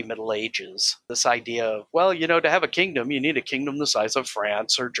early Middle Ages, this idea of, to have a kingdom, you need a kingdom the size of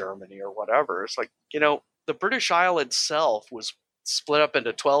France or Germany or whatever. It's like, the British Isle itself was split up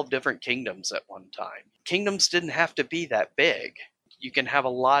into 12 different kingdoms at one time. Kingdoms didn't have to be that big. You can have a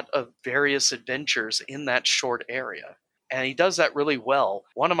lot of various adventures in that short area. And he does that really well.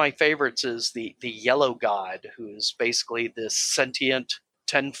 One of my favorites is the Yellow God, who is basically this sentient,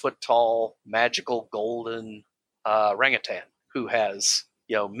 10-foot tall, magical golden orangutan who has,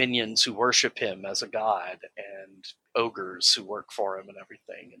 minions who worship him as a god and ogres who work for him and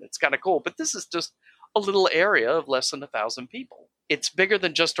everything. And it's kind of cool. But this is just a little area of less than 1,000 people. It's bigger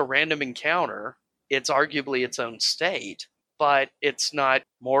than just a random encounter. It's arguably its own state, but it's not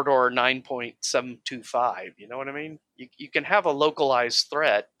Mordor 9.725. You know what I mean? You can have a localized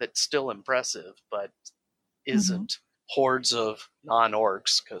threat that's still impressive, but isn't hordes of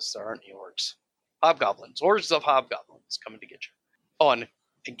non-orcs, because there aren't any orcs. Hobgoblins, hordes of hobgoblins coming to get you. Oh, and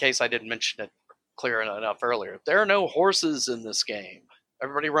in case I didn't mention it clear enough earlier, there are no horses in this game.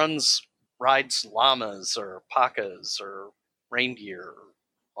 Everybody rides llamas or pacas or reindeer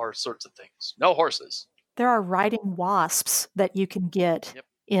or sorts of things. No horses. There are riding wasps that you can get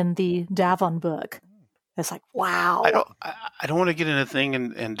in the Davon book. It's like, wow. I don't want to get into a thing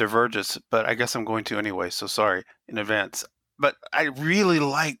and diverge us, but I guess I'm going to anyway, so sorry in advance. But I really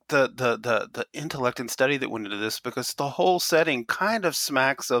like the intellect and study that went into this, because the whole setting kind of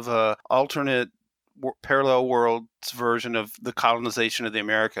smacks of a alternate parallel worlds version of the colonization of the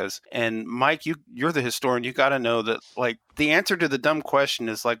Americas. And Mike, you're the historian. You got to know that, like, the answer to the dumb question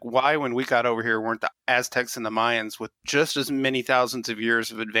is, like, why when we got over here weren't the Aztecs and the Mayans with just as many thousands of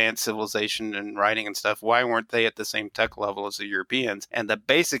years of advanced civilization and writing and stuff, why weren't they at the same tech level as the Europeans? And the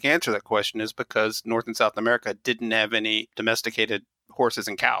basic answer to that question is because North and South America didn't have any domesticated horses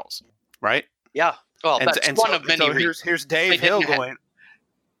and cows, right? Yeah. Well, that's one of many reasons. Here's Dave Hill going,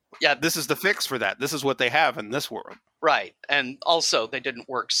 yeah, this is the fix for that. This is what they have in this world. Right. And also, they didn't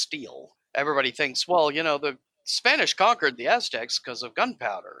work steel. Everybody thinks, well, the Spanish conquered the Aztecs because of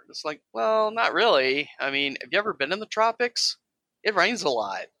gunpowder. It's like, well, not really. I mean, have you ever been in the tropics? It rains a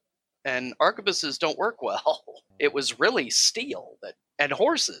lot. And arquebuses don't work well. It was really steel and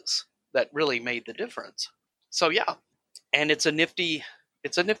horses that really made the difference. So, yeah. And it's a nifty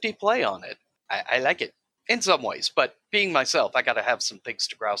play on it. I like it. In some ways, but being myself, I got to have some things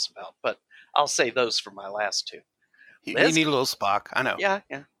to grouse about. But I'll save those for my last two. You need a little Spock. I know. Yeah.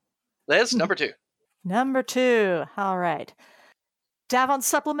 Liz, number 2. Number 2. All right. Davon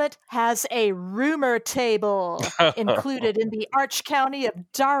Supplement has a rumor table included in the Arch County of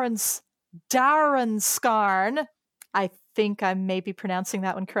Darenskarn. I think I may be pronouncing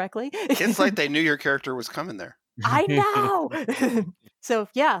that one correctly. It's like they knew your character was coming there. I know. So,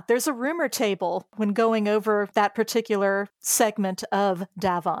 yeah, there's a rumor table when going over that particular segment of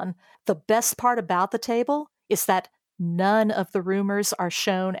Davon. The best part about the table is that none of the rumors are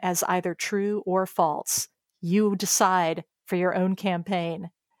shown as either true or false. You decide for your own campaign.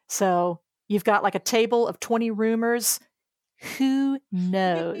 So you've got like a table of 20 rumors. Who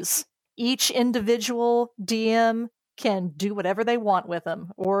knows? Each individual DM can do whatever they want with them,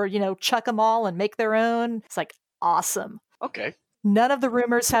 or, chuck them all and make their own. It's like awesome. Okay. None of the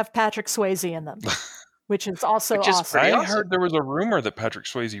rumors have Patrick Swayze in them, which is also awesome. I heard there was a rumor that Patrick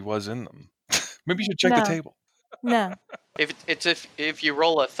Swayze was in them. Maybe you should check the table. No. If you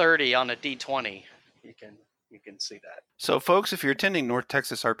roll a 30 on a D20, you can see that. So, folks, if you're attending North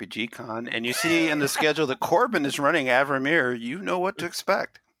Texas RPG Con and you see in the schedule that Corbin is running Avramir, you know what to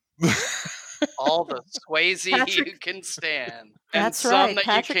expect. All the Swayze you can stand. That's right,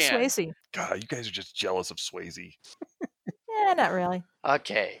 Patrick Swayze. God, you guys are just jealous of Swayze. Yeah, not really.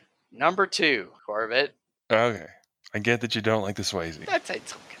 Okay, number 2, Corbett. Okay, I get that you don't like the Swayze. It's okay.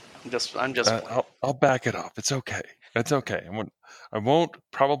 I'm just. I'll back it up. It's okay. It's okay. I won't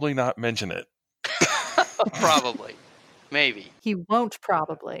probably not mention it. Probably, maybe. He won't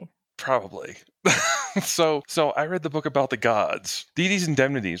probably. Probably. So I read the book about the gods, Deities and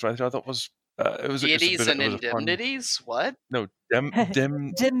Indemnities. Right? I thought was. It was Deities and Indemnities? What? No,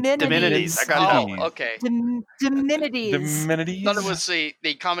 Diminities. I got it. Oh, okay. Diminities. Diminities. I thought it was the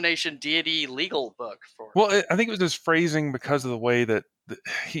combination deity legal book for. Well, I think it was his phrasing because of the way that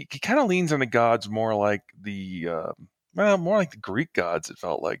he kind of leans on the gods more like more like the Greek gods. It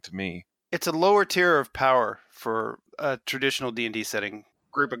felt like to me. It's a lower tier of power for a traditional D&D setting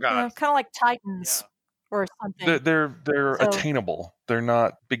group of gods. Kind of like Titans. Or something. They're attainable. They're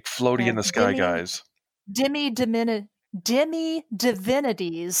not big floaty in the sky guys. Demi divinities,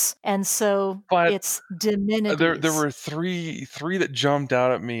 and so it's diminities. There were three that jumped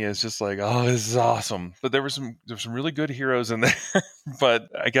out at me as just like, oh, this is awesome. But there were some really good heroes in there. But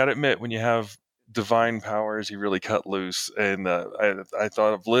I gotta admit, when you have divine powers, he really cut loose. And I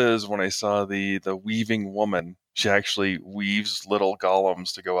thought of Liz when I saw the weaving woman. She actually weaves little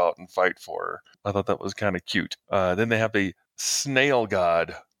golems to go out and fight for her. I thought that was kind of cute. Then they have the snail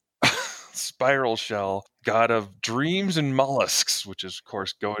god, Spiral Shell, god of dreams and mollusks, which is, of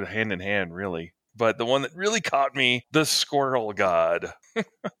course, go hand in hand, really. But the one that really caught me, the squirrel god.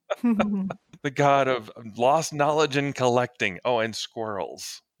 The god of lost knowledge and collecting. Oh, and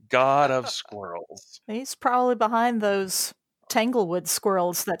squirrels. God of squirrels. He's probably behind those Tanglewood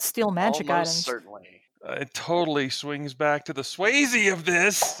squirrels that steal magic items. Certainly. It totally swings back to the Swayze of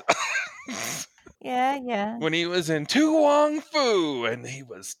this. Yeah. When he was in Tu Wong Fu, and he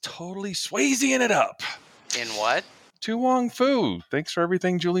was totally Swayze-ing it up. In what? Tu Wong Fu. Thanks for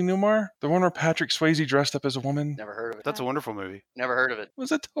everything, Julie Newmar. The one where Patrick Swayze dressed up as a woman. Never heard of it. That's a wonderful movie. Never heard of it. It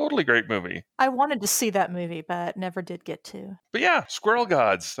was a totally great movie. I wanted to see that movie, but never did get to. But yeah, squirrel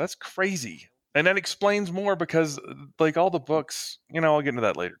gods. That's crazy. And that explains more because, like all the books, I'll get into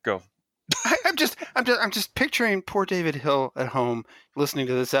that later. Go. I'm just picturing poor David Hill at home listening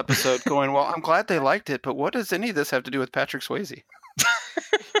to this episode going, well, I'm glad they liked it, but what does any of this have to do with Patrick Swayze?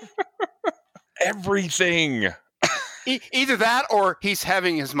 Everything. Either that, or he's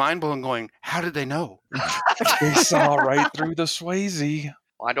having his mind blown, going, "How did they know?" They saw right through the Swayze.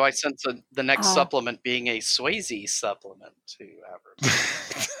 Why do I sense the next supplement being a Swayze supplement to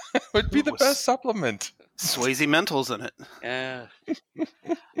advertise? Would be the best supplement. Swayze Mental's in it. Yeah.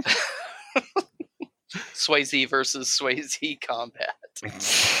 Swayze versus Swayze combat.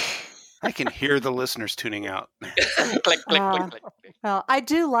 I can hear the listeners tuning out. Click, click, click, click. Well, I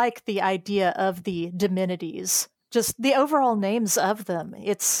do like the idea of the Diminities. Just the overall names of them.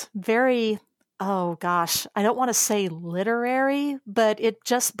 It's very, oh gosh, I don't want to say literary, but it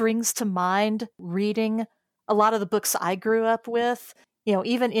just brings to mind reading a lot of the books I grew up with. You know,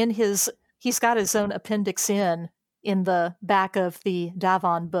 even in he's got his own appendix in the back of the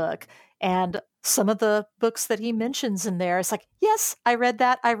Davon book. And some of the books that he mentions in there, it's like, yes, I read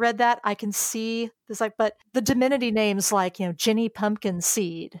that. I can see this, like, but the Diminity names like, you know, Jenny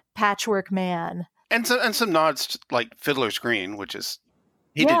Pumpkinseed, Patchwork Man. And some nods to, like Fiddler's Green, which is,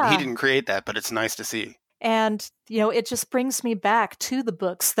 he didn't create that, but it's nice to see. And, you know, it just brings me back to the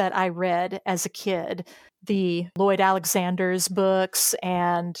books that I read as a kid, the Lloyd Alexander's books,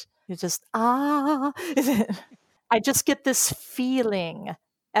 and it just, I just get this feeling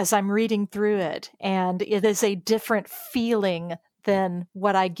as I'm reading through it, and it is a different feeling than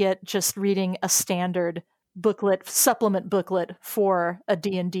what I get just reading a standard booklet, supplement booklet for a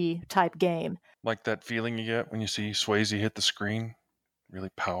D&D type game. Like that feeling you get when you see Swayze hit the screen?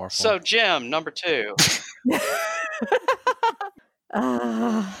 Really powerful. So, Jim, number 2.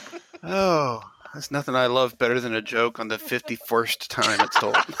 Oh, there's nothing I love better than a joke on the 51st time it's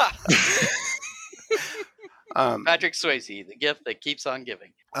told. Patrick Swayze, the gift that keeps on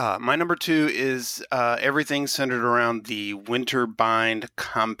giving. My number 2 is everything centered around the Winterbind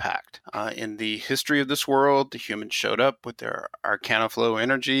Compact. In the history of this world, the humans showed up with their Arcana Flow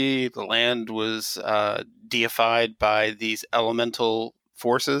energy. The land was deified by these elemental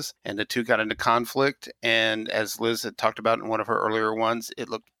forces, and the two got into conflict. And as Liz had talked about in one of her earlier ones, it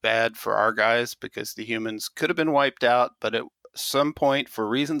looked bad for our guys because the humans could have been wiped out, but at some point, for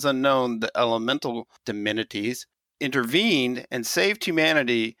reasons unknown, the elemental divinities intervened and saved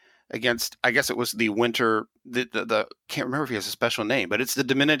humanity against, I guess it was the Winter, the can't remember if he has a special name, but it's the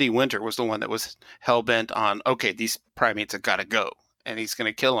divinity Winter was the one that was hell-bent on, okay, these primates have got to go, and he's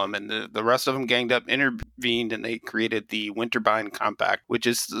going to kill them. And the rest of them ganged up, intervened, and they created the Winterbind Compact, which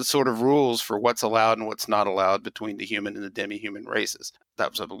is the sort of rules for what's allowed and what's not allowed between the human and the demi-human races. That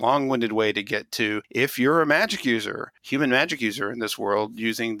was a long-winded way to get to, if you're a magic user, human magic user in this world,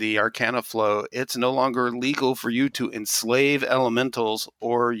 using the Arcana Flow, it's no longer legal for you to enslave elementals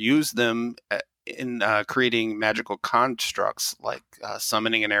or use them in creating magical constructs like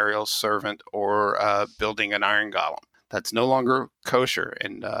summoning an aerial servant or building an iron golem. That's no longer kosher.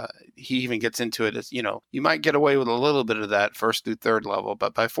 And he even gets into it as, you know, you might get away with a little bit of that 1st through 3rd level,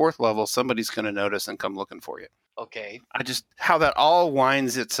 but by 4th level, somebody's going to notice and come looking for you. Okay. How that all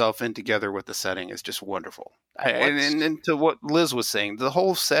winds itself in together with the setting is just wonderful. And to what Liz was saying, the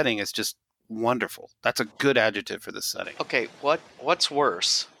whole setting is just wonderful. That's a good adjective for this setting. Okay, what's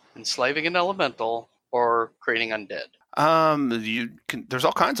worse, enslaving an elemental or creating undead? There's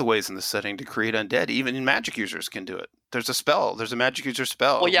all kinds of ways in this setting to create undead. Even magic users can do it. There's a spell. There's a magic user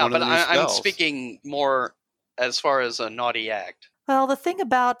spell. Well, yeah, but I'm speaking more as far as a naughty act. Well, the thing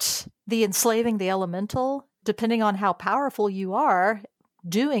about the enslaving the elemental, depending on how powerful you are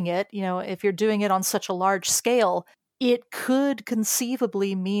doing it, you know, if you're doing it on such a large scale, it could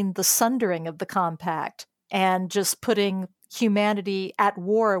conceivably mean the sundering of the compact and just putting humanity at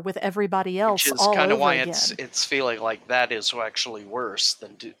war with everybody else. Which is kind of why it's feeling like that is actually worse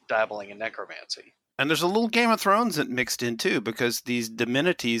than dabbling in necromancy. And there's a little Game of Thrones that mixed in too, because these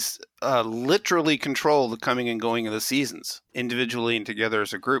divinities literally control the coming and going of the seasons, individually and together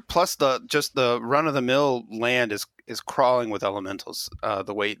as a group. Plus, the run-of-the-mill land is crawling with elementals.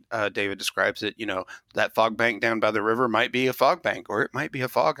 The way David describes it, you know, that fog bank down by the river might be a fog bank, or it might be a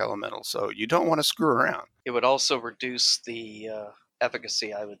fog elemental. So you don't want to screw around. It would also reduce the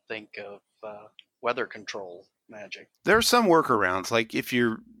efficacy, I would think, of weather control magic. There are some workarounds, like if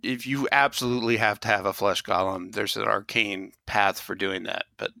you absolutely have to have a flesh golem, there's an arcane path for doing that.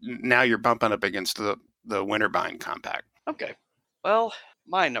 But now you're bumping up against the Winterbind Compact. Okay. Well,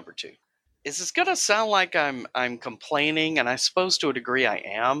 my number 2. Is this gonna sound like I'm complaining? And I suppose to a degree I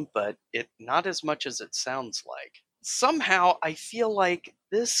am, but it not as much as it sounds like. Somehow I feel like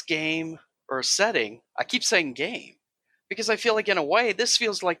this game or setting, I keep saying game, because I feel like in a way this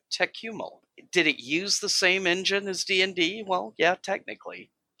feels like Tekumel. Did it use the same engine as D&D? Well, yeah, technically.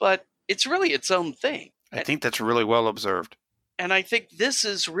 But it's really its own thing. I think that's really well observed. And I think this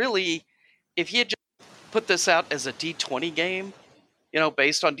is really, if he had just put this out as a D20 game,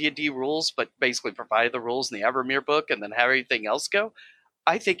 based on D&D rules, but basically provide the rules in the Evermere book and then have everything else go,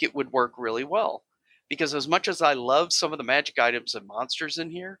 I think it would work really well. Because as much as I love some of the magic items and monsters in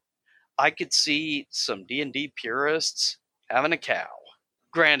here, I could see some D&D purists having a cow.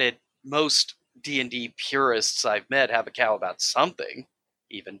 Granted, most D&D purists I've met have a cow about something,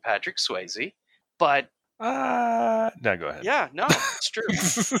 even Patrick Swayze, but... no, go ahead. Yeah, no, it's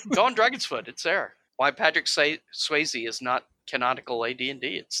true. Go on Dragon's Foot, it's there. Why Patrick Swayze is not canonical AD&D,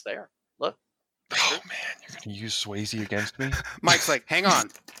 it's there. Look. Oh, man, you're going to use Swayze against me? Mike's like, hang on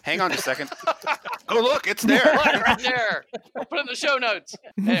a second. Go look, it's there. Look, right there. I'll put it in the show notes.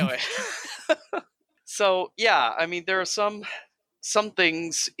 Anyway. So, yeah, I mean, there are some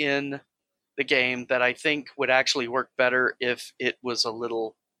things in the game that I think would actually work better if it was a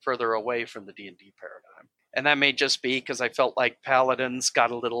little further away from the D&D paradigm. And that may just be because I felt like Paladins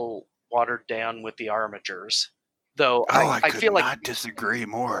got a little watered down with the Armigers. Though I feel like... not disagree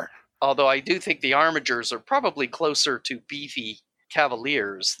more. Although I do think the Armigers are probably closer to beefy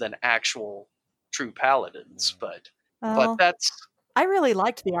Cavaliers than actual true Paladins. But that's... I really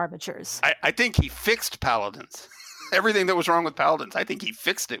liked the Armigers. I think he fixed Paladins. Everything that was wrong with Paladins, I think he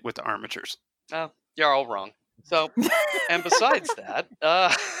fixed it with the Armigers. Oh, you're all wrong. So, and besides that,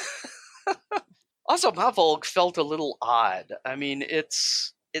 also Mavulg felt a little odd. I mean, it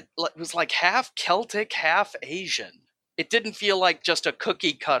was like half Celtic, half Asian. It didn't feel like just a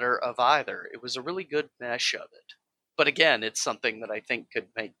cookie cutter of either. It was a really good mesh of it. But again, it's something that I think could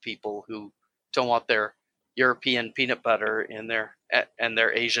make people who don't want their European peanut butter and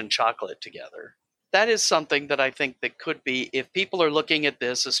their Asian chocolate together. That is something that I think that could be, if people are looking at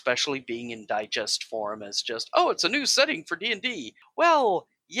this, especially being in digest form, as just, oh, it's a new setting for D&D. Well,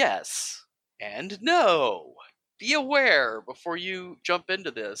 yes and no. Be aware before you jump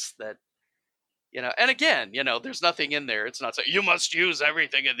into this that, and again, there's nothing in there. It's not saying you must use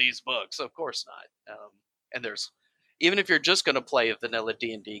everything in these books. Of course not. And there's, even if you're just going to play a vanilla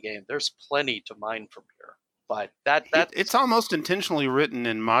D&D game, there's plenty to mine from here. But it's almost intentionally written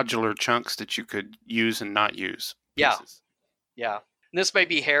in modular chunks that you could use and not use. Pieces. Yeah. And this may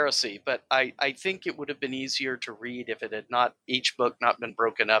be heresy, but I think it would have been easier to read if it had not, each book not been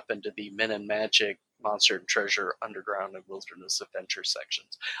broken up into the Men and Magic, Monster and Treasure, Underground, and Wilderness Adventure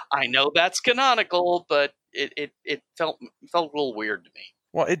sections. I know that's canonical, but it felt a little weird to me.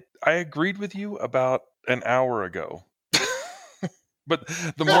 Well, I agreed with you about an hour ago. But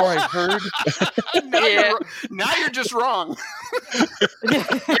the more I've heard... now you're just wrong.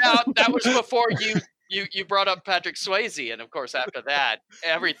 Yeah, that was before you brought up Patrick Swayze, and of course after that,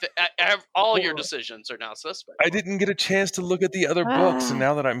 all your decisions are now suspect. I didn't get a chance to look at the other books, and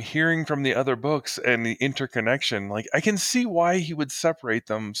now that I'm hearing from the other books and the interconnection, like I can see why he would separate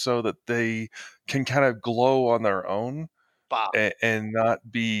them so that they can kind of glow on their own and not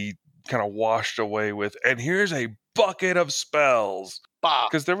be kind of washed away with, and here's a bucket of spells.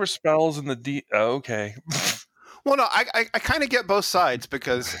 Because there were spells in the okay. Well, no, I kind of get both sides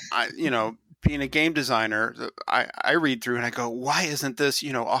because being a game designer, I read through and I go, why isn't this, a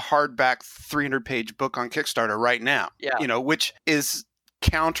hardback 300-page book on Kickstarter right now? Yeah. Which is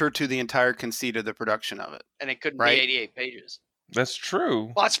counter to the entire conceit of the production of it. And it couldn't be 88 pages. That's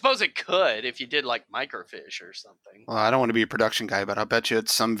true. Well, I suppose it could if you did like Microfiche or something. Well, I don't want to be a production guy, but I'll bet you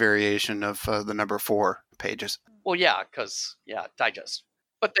it's some variation of the number 4 pages. Well, yeah, because, digest.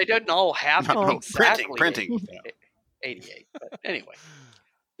 But they didn't all have exactly printing. 88. But anyway.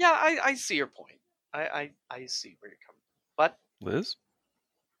 Yeah, I see your point. I see where you're coming from. But Liz?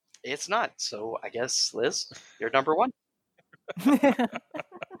 It's not. So I guess, Liz, you're number 1.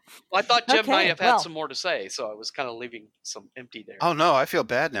 Well, I thought Jim might have had some more to say, so I was kind of leaving some empty there. Oh, no, I feel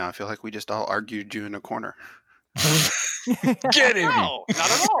bad now. I feel like we just all argued you in a corner. Get him! No,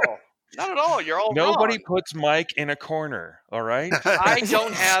 not at all. Not at all. You're all Nobody wrong. puts Mike in a corner, all right? I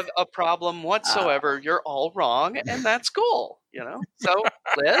don't have a problem whatsoever. You're all wrong, and that's cool, So,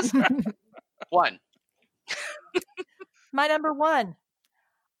 Liz, 1. My number 1,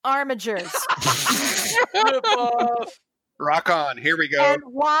 Armigers. Rock on. Here we go. And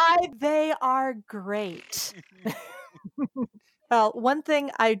why they are great. Well, one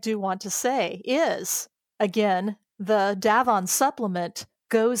thing I do want to say is, again, the Davon supplement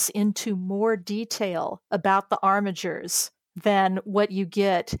goes into more detail about the Armigers than what you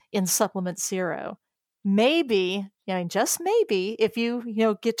get in Supplement 0. Maybe, just maybe, if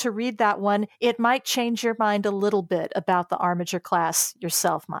you get to read that one, it might change your mind a little bit about the Armiger class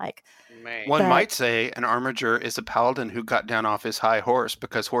yourself, Mike. One might say an Armiger is a paladin who got down off his high horse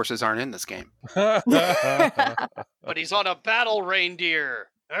because horses aren't in this game. But he's on a battle reindeer.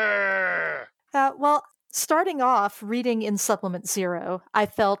 Well, Starting off, reading in Supplement Zero, I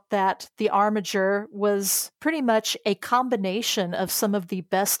felt that the Armiger was pretty much a combination of some of the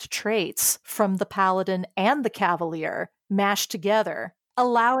best traits from the Paladin and the Cavalier mashed together,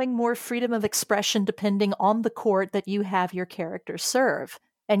 allowing more freedom of expression depending on the court that you have your character serve.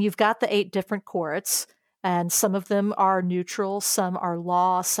 And you've got the 8 different courts, and some of them are neutral, some are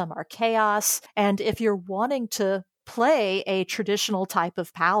law, some are chaos. And if you're wanting to play a traditional type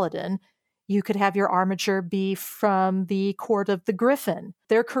of Paladin, you could have your Armiger be from the Court of the Griffin.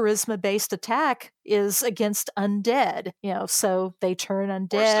 Their charisma-based attack is against undead, so they turn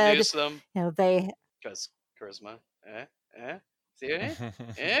undead. Seduce them. Because charisma. See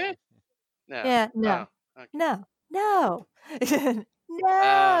it? No. Yeah, no. Oh, okay. No. No.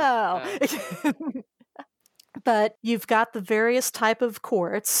 But you've got the various type of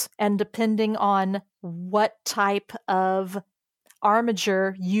courts, and depending on what type of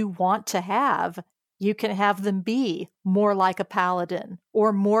Armiger you want to have, you can have them be more like a Paladin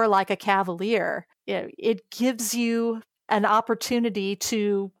or more like a Cavalier. It gives you an opportunity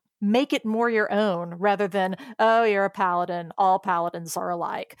to make it more your own rather than, oh, you're a Paladin, all Paladins are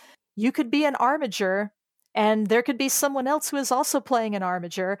alike. You could be an Armiger, and there could be someone else who is also playing an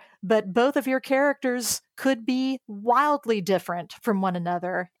Armiger, but both of your characters could be wildly different from one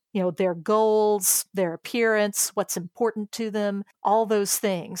another. Their goals, their appearance, what's important to them, all those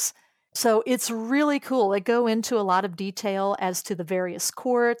things. So it's really cool. They go into a lot of detail as to the various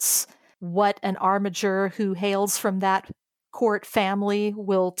courts, what an Armiger who hails from that court family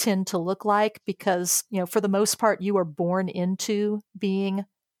will tend to look like, because, for the most part, you are born into being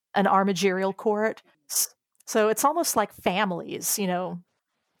an Armigerial court. So it's almost like families,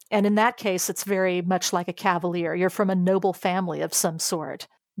 And in that case, it's very much like a Cavalier. You're from a noble family of some sort.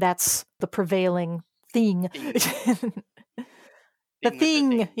 That's the prevailing thing. The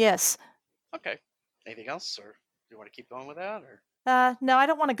thing, yes. Okay. Anything else, or do you want to keep going with that? Or no, I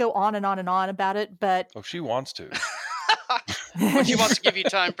don't want to go on and on and on about it, but Oh, she wants to. But she wants to give you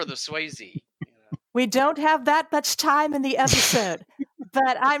time for the Swayze. We don't have that much time in the episode,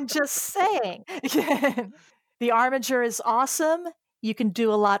 but I'm just saying. The Armiger is awesome. You can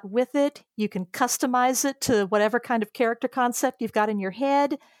do a lot with it. You can customize it to whatever kind of character concept you've got in your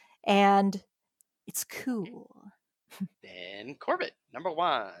head, and it's cool. Then Corbett, number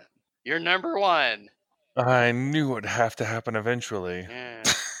 1. You're number 1. I knew it would have to happen eventually. Yeah.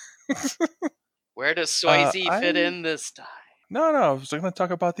 Where does Swayze fit in this time? No, I was going to talk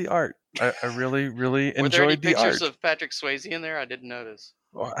about the art. I really, really enjoyed the art. Were there any pictures of Patrick Swayze in there? I didn't notice.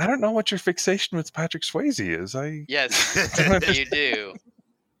 Well, I don't know what your fixation with Patrick Swayze is. Yes, you do.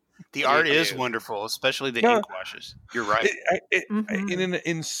 The art is wonderful, especially the ink washes. You're right. In an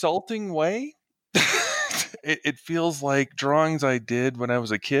insulting way, it feels like drawings I did when I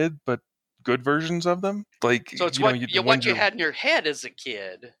was a kid, but good versions of them. Like, so it's what you had in your head as a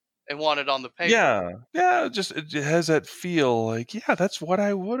kid and wanted on the paper. Yeah. Just it has that feel like, yeah, that's what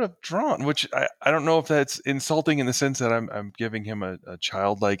I would have drawn. Which I don't know if that's insulting in the sense that I'm giving him a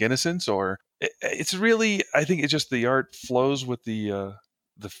childlike innocence, or it's really, I think it's just the art flows with the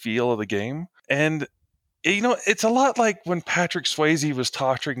feel of the game. And it's a lot like when Patrick Swayze was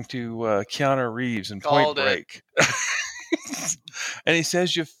talking to Keanu Reeves in Point Break. And he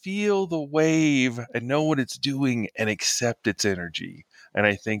says you feel the wave and know what it's doing and accept its energy. And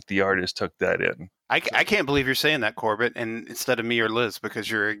I think the artist took that in. I can't believe you're saying that, Corbett, and instead of me or Liz, because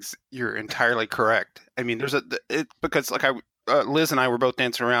you're entirely correct. I mean, because like Liz and I were both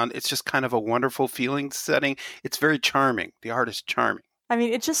dancing around. It's just kind of a wonderful feeling setting. It's very charming. The art is charming. I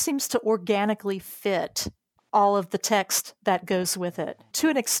mean, it just seems to organically fit all of the text that goes with it. To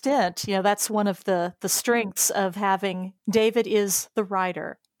an extent, that's one of the strengths of having David is the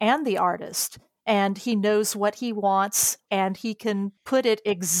writer and the artist, and he knows what he wants, and he can put it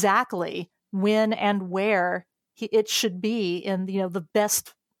exactly when and where it should be in the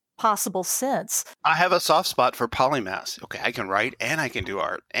best possible sense. I have a soft spot for polymaths. Okay, I can write and I can do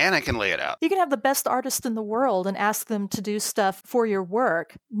art and I can lay it out. You can have the best artist in the world and ask them to do stuff for your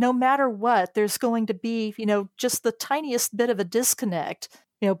work. No matter what, there's going to be, just the tiniest bit of a disconnect,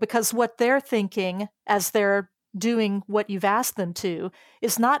 because what they're thinking as they're doing what you've asked them to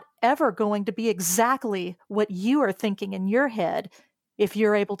is not ever going to be exactly what you are thinking in your head if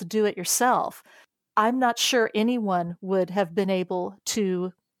you're able to do it yourself. I'm not sure anyone would have been able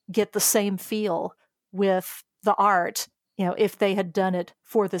to get the same feel with the art, if they had done it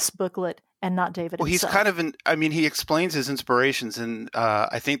for this booklet and not David himself. He's kind of he explains his inspirations in,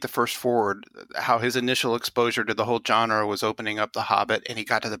 I think, the first forward, how his initial exposure to the whole genre was opening up The Hobbit, and he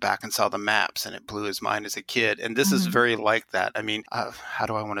got to the back and saw the maps, and it blew his mind as a kid. And this is very like that. I mean, how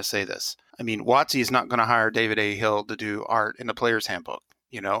do I want to say this? I mean, WotC is not going to hire David A. Hill to do art in the player's handbook,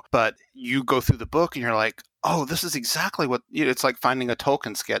 but you go through the book and you're like, oh, this is exactly what, it's like finding a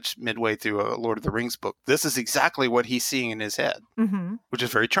Tolkien sketch midway through a Lord of the Rings book. This is exactly what he's seeing in his head, which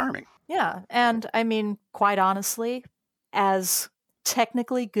is very charming. Yeah. And I mean, quite honestly, as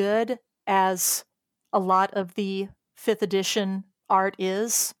technically good as a lot of the 5th edition art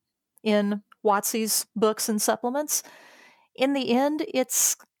is in WotC's books and supplements, in the end,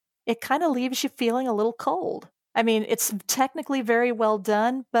 it kind of leaves you feeling a little cold. I mean, it's technically very well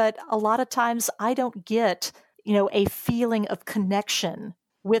done, but a lot of times I don't get, a feeling of connection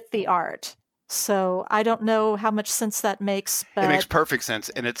with the art. So I don't know how much sense that makes. But... It makes perfect sense.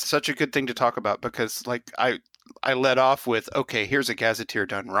 And it's such a good thing to talk about because I led off with, okay, here's a gazetteer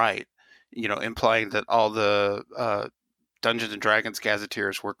done right, implying that all the Dungeons and Dragons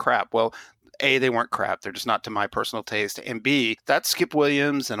gazetteers were crap. Well, A, they weren't crap. They're just not to my personal taste. And B, that's Skip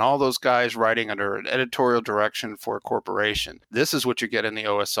Williams and all those guys writing under an editorial direction for a corporation. This is what you get in the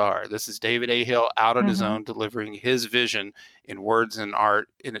OSR. This is David A. Hill out on his own, delivering his vision in words and art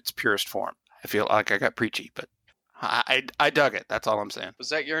in its purest form. I feel like I got preachy, but I dug it. That's all I'm saying. Was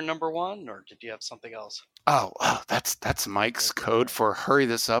that your number one, or did you have something else? Oh, that's Mike's code for hurry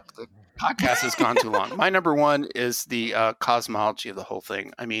this up. The podcast has gone too long. My number one is the cosmology of the whole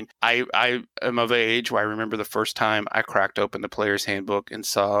thing. I mean, I am of age where I remember the first time I cracked open the player's handbook and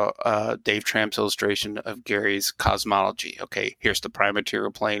saw Dave Tramp's illustration of Gary's cosmology. Okay, here's the prime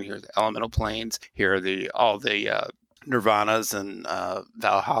material plane. Here's the elemental planes. Here are all the Nirvanas and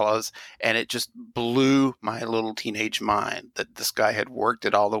Valhallas, and it just blew my little teenage mind that this guy had worked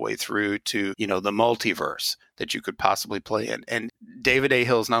it all the way through to, the multiverse that you could possibly play in. And David A.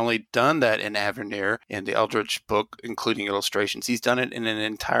 Hill's not only done that in Avenir in the Eldritch book, including illustrations, he's done it in an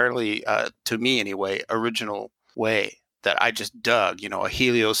entirely, to me anyway, original way that I just dug, a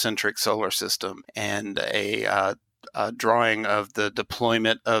heliocentric solar system and a drawing of the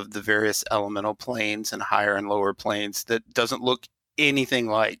deployment of the various elemental planes and higher and lower planes that doesn't look anything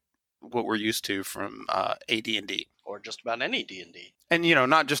like what we're used to from AD&D. Or just about any D&D. And,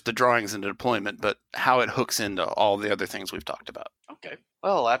 not just the drawings and the deployment, but how it hooks into all the other things we've talked about. Okay.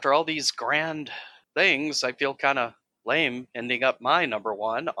 Well, after all these grand things, I feel kind of lame ending up my number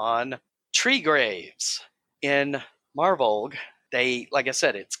one on Tree Graves. In Marvolg, like I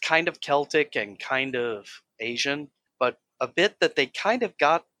said, it's kind of Celtic and kind of Asian, but a bit that they kind of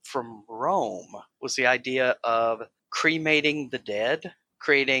got from Rome was the idea of cremating the dead,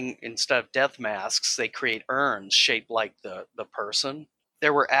 creating, instead of death masks, they create urns shaped like the person.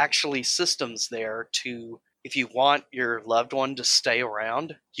 There were actually systems there to, if you want your loved one to stay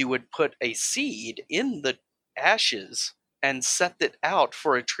around, you would put a seed in the ashes and set it out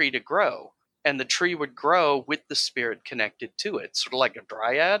for a tree to grow. And the tree would grow with the spirit connected to it, sort of like a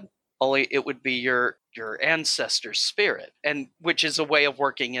dryad. Only it would be your ancestor's spirit, and which is a way of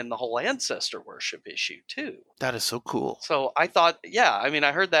working in the whole ancestor worship issue too. That is so cool. So I thought,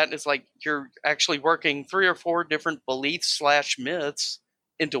 I heard that, and it's like you're actually working 3 or 4 different beliefs/myths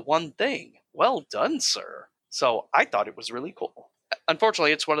into one thing. Well done, sir. So I thought it was really cool.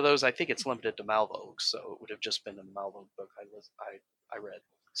 Unfortunately, it's one of those, I think it's limited to Malvogue, so it would have just been a Malvogue book I read.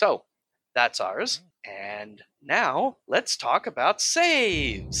 So that's ours. And now let's talk about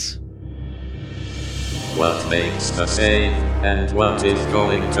saves. What makes the save, and what is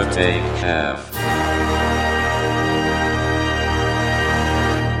going to take half?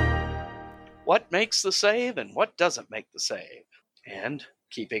 What makes the save, and what doesn't make the save? And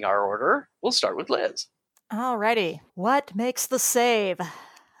keeping our order, we'll start with Liz. Alrighty. What makes the save?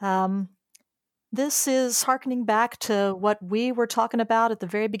 This is hearkening back to what we were talking about at the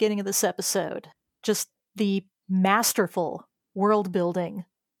very beginning of this episode. Just the masterful world building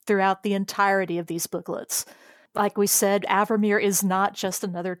throughout the entirety of these booklets. Like we said, Avermeer is not just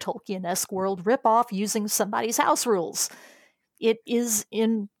another Tolkien-esque world ripoff using somebody's house rules. It is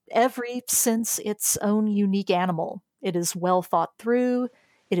in every sense its own unique animal. It is well thought through.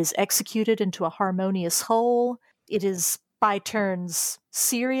 It is executed into a harmonious whole. It is, by turns,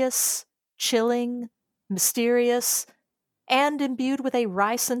 serious, chilling, mysterious, and imbued with a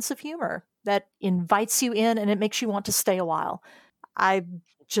wry sense of humor that invites you in and it makes you want to stay a while. I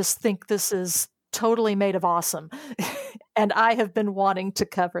just think this is totally made of awesome. And I have been wanting to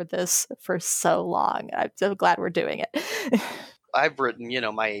cover this for so long. I'm so glad we're doing it. I've written,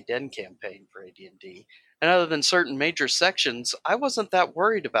 my Aden campaign for AD&D. And other than certain major sections, I wasn't that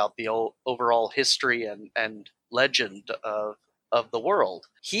worried about the overall history and legend of the world.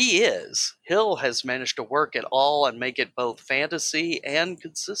 Hill has managed to work it all and make it both fantasy and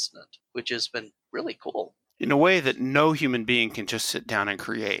consistent, which has been really cool. In a way that no human being can just sit down and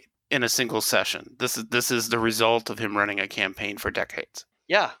create. in a single session. This is the result of him running a campaign for decades.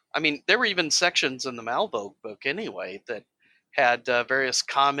 Yeah, I mean, there were even sections in the Malvogue book anyway that had various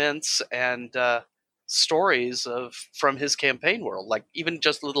comments and stories from his campaign world, like even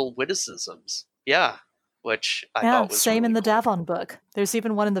just little witticisms. Yeah, which I thought was same really in the cool. Davon book. There's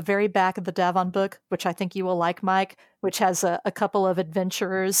even one in the very back of the Davon book, which I think you will like, Mike, which has a couple of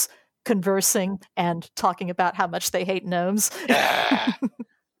adventurers conversing and talking about how much they hate gnomes.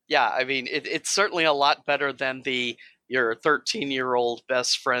 Yeah, I mean, it's certainly a lot better than your 13-year-old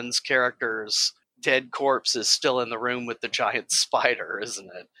best friend's character's dead corpse is still in the room with the giant spider, isn't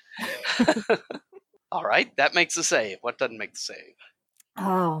it? All right, that makes a save. What doesn't make the save?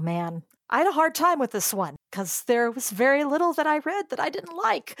 Oh, man. I had a hard time with this one because there was very little that I read that I didn't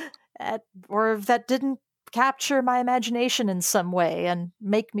like or that didn't capture my imagination in some way and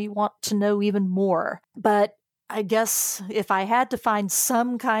make me want to know even more. But I guess if I had to find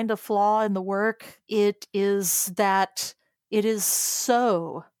some kind of flaw in the work, it is that it is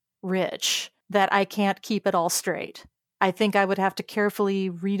so rich that I can't keep it all straight. I think I would have to carefully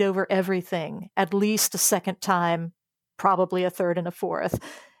read over everything at least a second time, probably a third and a fourth,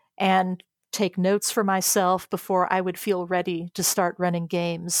 and take notes for myself before I would feel ready to start running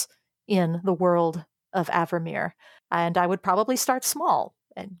games in the world of Avermeer. And I would probably start small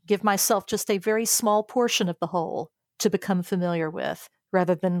and give myself just a very small portion of the whole to become familiar with,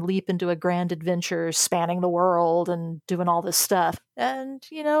 rather than leap into a grand adventure spanning the world and doing all this stuff. And,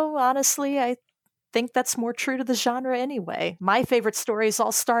 honestly, I think that's more true to the genre anyway. My favorite stories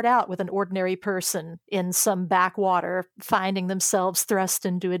all start out with an ordinary person in some backwater finding themselves thrust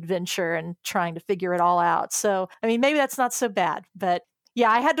into adventure and trying to figure it all out. So, I mean, maybe that's not so bad, but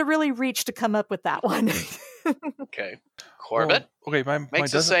yeah, I had to really reach to come up with that one. Okay. Corbett? Okay,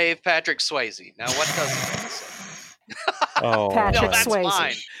 makes a save, Patrick Swayze. Now, what doesn't make a save? Oh, Patrick no, that's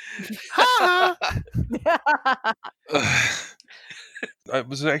Swayze. It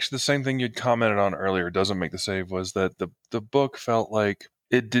was actually the same thing you'd commented on earlier. Doesn't make the save was that the book felt like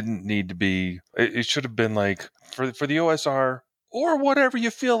it didn't need to be. It should have been like for the OSR or whatever you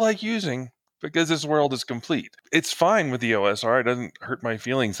feel like using, because this world is complete. It's fine with the OSR. It doesn't hurt my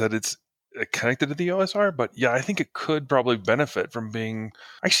feelings that it's connected to the OSR, but yeah, I think it could probably benefit from being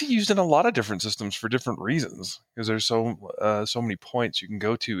actually used in a lot of different systems for different reasons, because there's so many points you can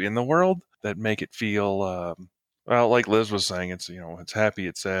go to in the world that make it feel well, like Liz was saying, it's it's happy,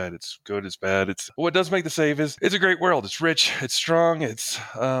 it's sad, it's good, it's bad. It's what does make the save is it's a great world. It's rich, it's strong, it's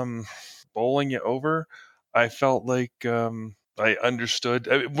bowling you over. I felt like I understood.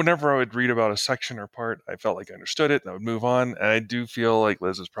 Whenever I would read about a section or part, I felt like I understood it and I would move on. And I do feel like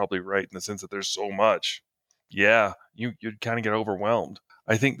Liz is probably right in the sense that there's so much. Yeah, you'd kind of get overwhelmed.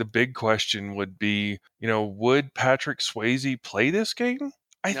 I think the big question would be, would Patrick Swayze play this game?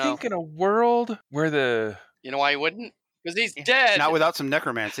 I think in a world where You know why he wouldn't? Because he's dead. Not without some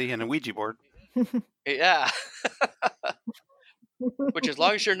necromancy and a Ouija board. Yeah. Which, as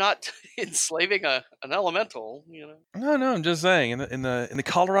long as you're not enslaving an elemental, No, I'm just saying, in the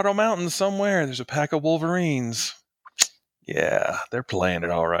Colorado mountains somewhere, there's a pack of Wolverines. Yeah, they're playing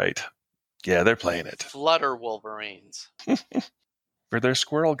it all right. Yeah, they're playing it. Flutter Wolverines. For their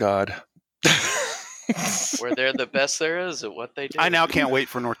squirrel god. Where they're the best there is at what they do. I now can't wait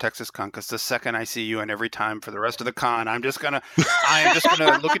for North Texas Con, because the second I see you and every time for the rest of the con, I am just gonna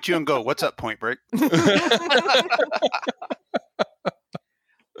look at you and go, "What's up, Point Break?"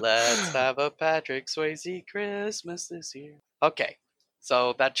 Let's have a Patrick Swayze Christmas this year. Okay,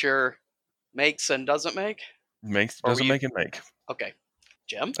 so that's your makes and doesn't make? Doesn't make and make. Okay.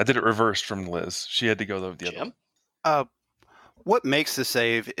 Jim? I did it reversed from Liz. She had to go the other way. What makes the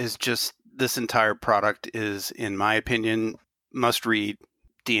save is just this entire product is, in my opinion, must read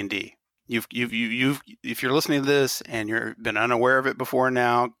D&D. If you're listening to this and you've been unaware of it before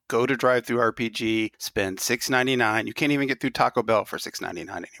now, go to DriveThruRPG, spend $6.99. You can't even get through Taco Bell for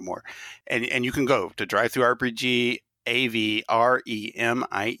 $6.99 anymore. And you can go to DriveThruRPG, AVREMIER,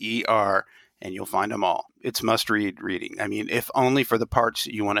 and you'll find them all. It's must-read reading. I mean, if only for the parts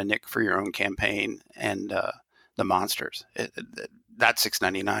you want to nick for your own campaign and the monsters. That's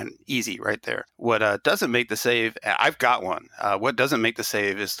 $6.99, easy right there. What doesn't make the save, I've got one. What doesn't make the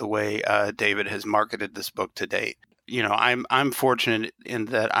save is the way David has marketed this book to date. I'm fortunate in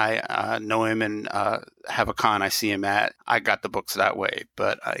that I know him and have a con I see him at. I got the books that way,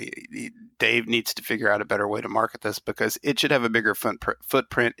 but Dave needs to figure out a better way to market this, because it should have a bigger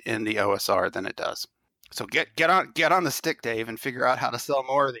footprint in the OSR than it does. So get on the stick, Dave, and figure out how to sell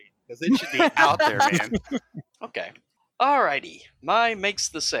more of these, because it should be out there, man. Okay. Alrighty. My makes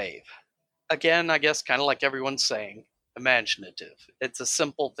the save. Again, I guess kind of like everyone's saying, imaginative. It's a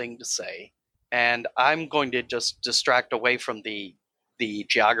simple thing to say. And I'm going to just distract away from the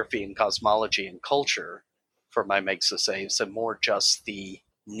geography and cosmology and culture for my makes the saves, and more just the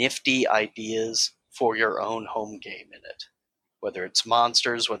nifty ideas for your own home game in it. Whether it's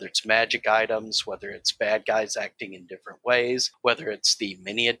monsters, whether it's magic items, whether it's bad guys acting in different ways, whether it's the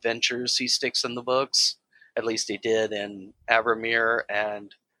mini adventures he sticks in the books. At least he did in Avramir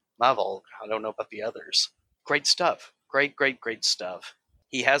and Mavel. I don't know about the others. Great stuff. Great stuff.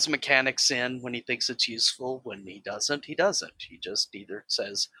 He has mechanics in when he thinks it's useful. When he doesn't, he doesn't. He just either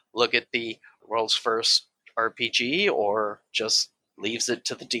says, look at the world's first RPG, or just leaves it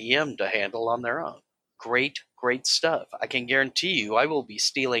to the DM to handle on their own. Great stuff. I can guarantee you I will be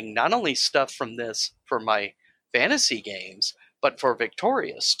stealing not only stuff from this for my fantasy games, but for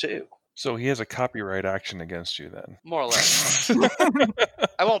Victorious too. So he has a copyright action against you then? More or less.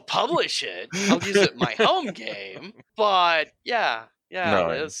 I won't publish it. I'll use it in my home game. But yeah,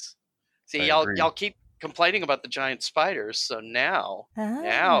 No, it is. See, I agree. y'all keep complaining about the giant spiders, so now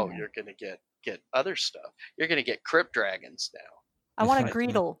you're gonna get other stuff. You're gonna get crypt dragons now. I want a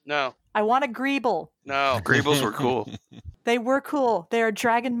Greedle. No. I want a Greeble. No. Greebles were cool. They were cool. They are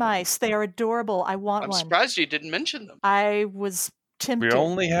dragon mice. They are adorable. I want I'm one. surprised you didn't mention them. I was tempted. We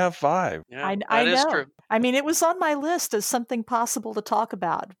only have 5. Yeah, I that is know. true. I mean, it was on my list as something possible to talk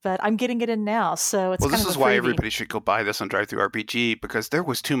about, but I'm getting it in now, so it's Well, kind this of is a why freebie. everybody should go buy this on Drive-Thru-RPG, because there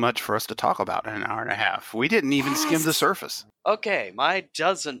was too much for us to talk about in an hour and a half. We didn't even skim the surface. Okay, my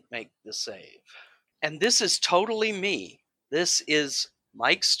doesn't make the save. And this is totally me. This is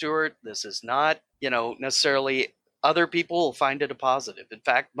Mike Stewart. This is not, necessarily other people will find it a positive. In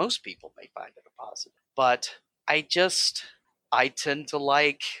fact, most people may find it a positive. But I tend to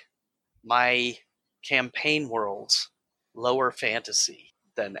like my campaign worlds lower fantasy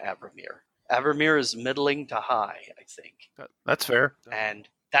than Avramir. Avramir is middling to high, I think. That's fair. And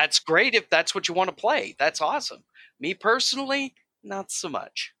that's great if that's what you want to play. That's awesome. Me personally, not so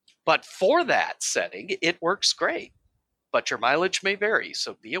much. But for that setting, it works great. But your mileage may vary,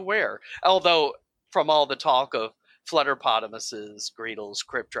 so be aware. Although, from all the talk of Flutterpotamuses, Greedles,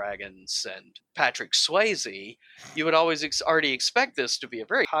 Crypt Dragons, and Patrick Swayze, you would always already expect this to be a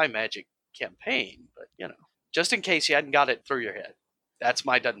very high magic campaign. But, just in case you hadn't got it through your head. That's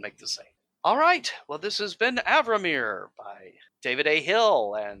my doesn't make the same. All right. Well, this has been Avramir by David A.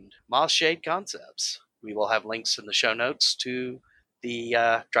 Hill and Mossshade Concepts. We will have links in the show notes to the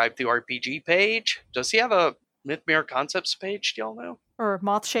Drive-Thru-RPG page. Does he have a Mythmere Concepts page? Do y'all know? Or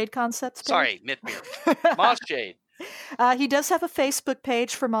Mothshade Concepts page? Sorry, Mythmere. Mothshade. He does have a Facebook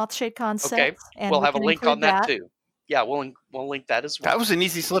page for Mothshade Concepts. Okay, and we'll we have a can link on include that too. Yeah, we'll link that as well. That was an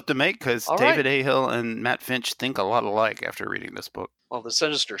easy slip to make, because All David right. A. Hill and Matt Finch think a lot alike after reading this book. Well, the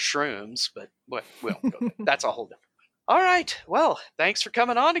Sinister Shrooms, but that's a whole different. All right. Well, thanks for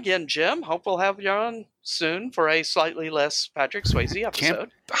coming on again, Jim. Hope we'll have you on soon for a slightly less Patrick Swayze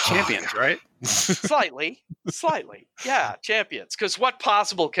episode. Champions, right? Slightly. Yeah, champions. Because what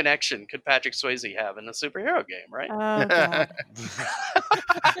possible connection could Patrick Swayze have in a superhero game, right? Oh, God.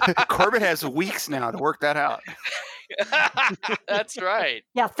 Corbett has weeks now to work that out. That's right.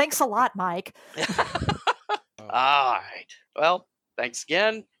 Yeah, thanks a lot, Mike. All right. Well, thanks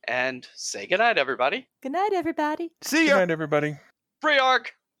again, and say goodnight, everybody. Good night, everybody. See Good night, everybody. Free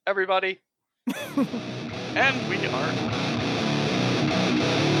arc, everybody. And we are.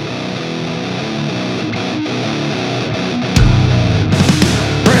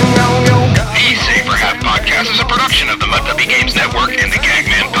 The Save for Half podcast is a production of the Mudpuppy Games Network and the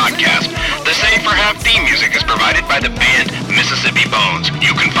Gagman Podcast. The Save for Half theme music is provided by the band Mississippi Bones.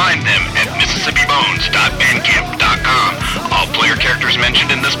 You can find them at mississippibones.bandcamp.com. All player characters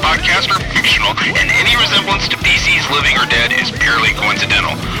mentioned in this podcast are fictional, and any resemblance to PCs living or dead is purely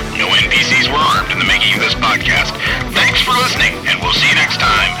coincidental. No NPCs were harmed in the making of this podcast. Thanks for listening, and we'll see you next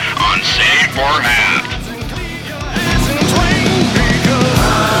time on Save for Half.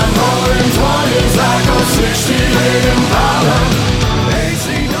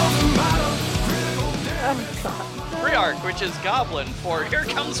 Free arc, which is Goblin for Here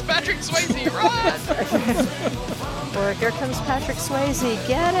Comes Patrick Swayze, run! Or here comes Patrick Swayze.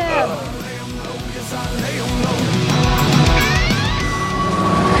 Get him!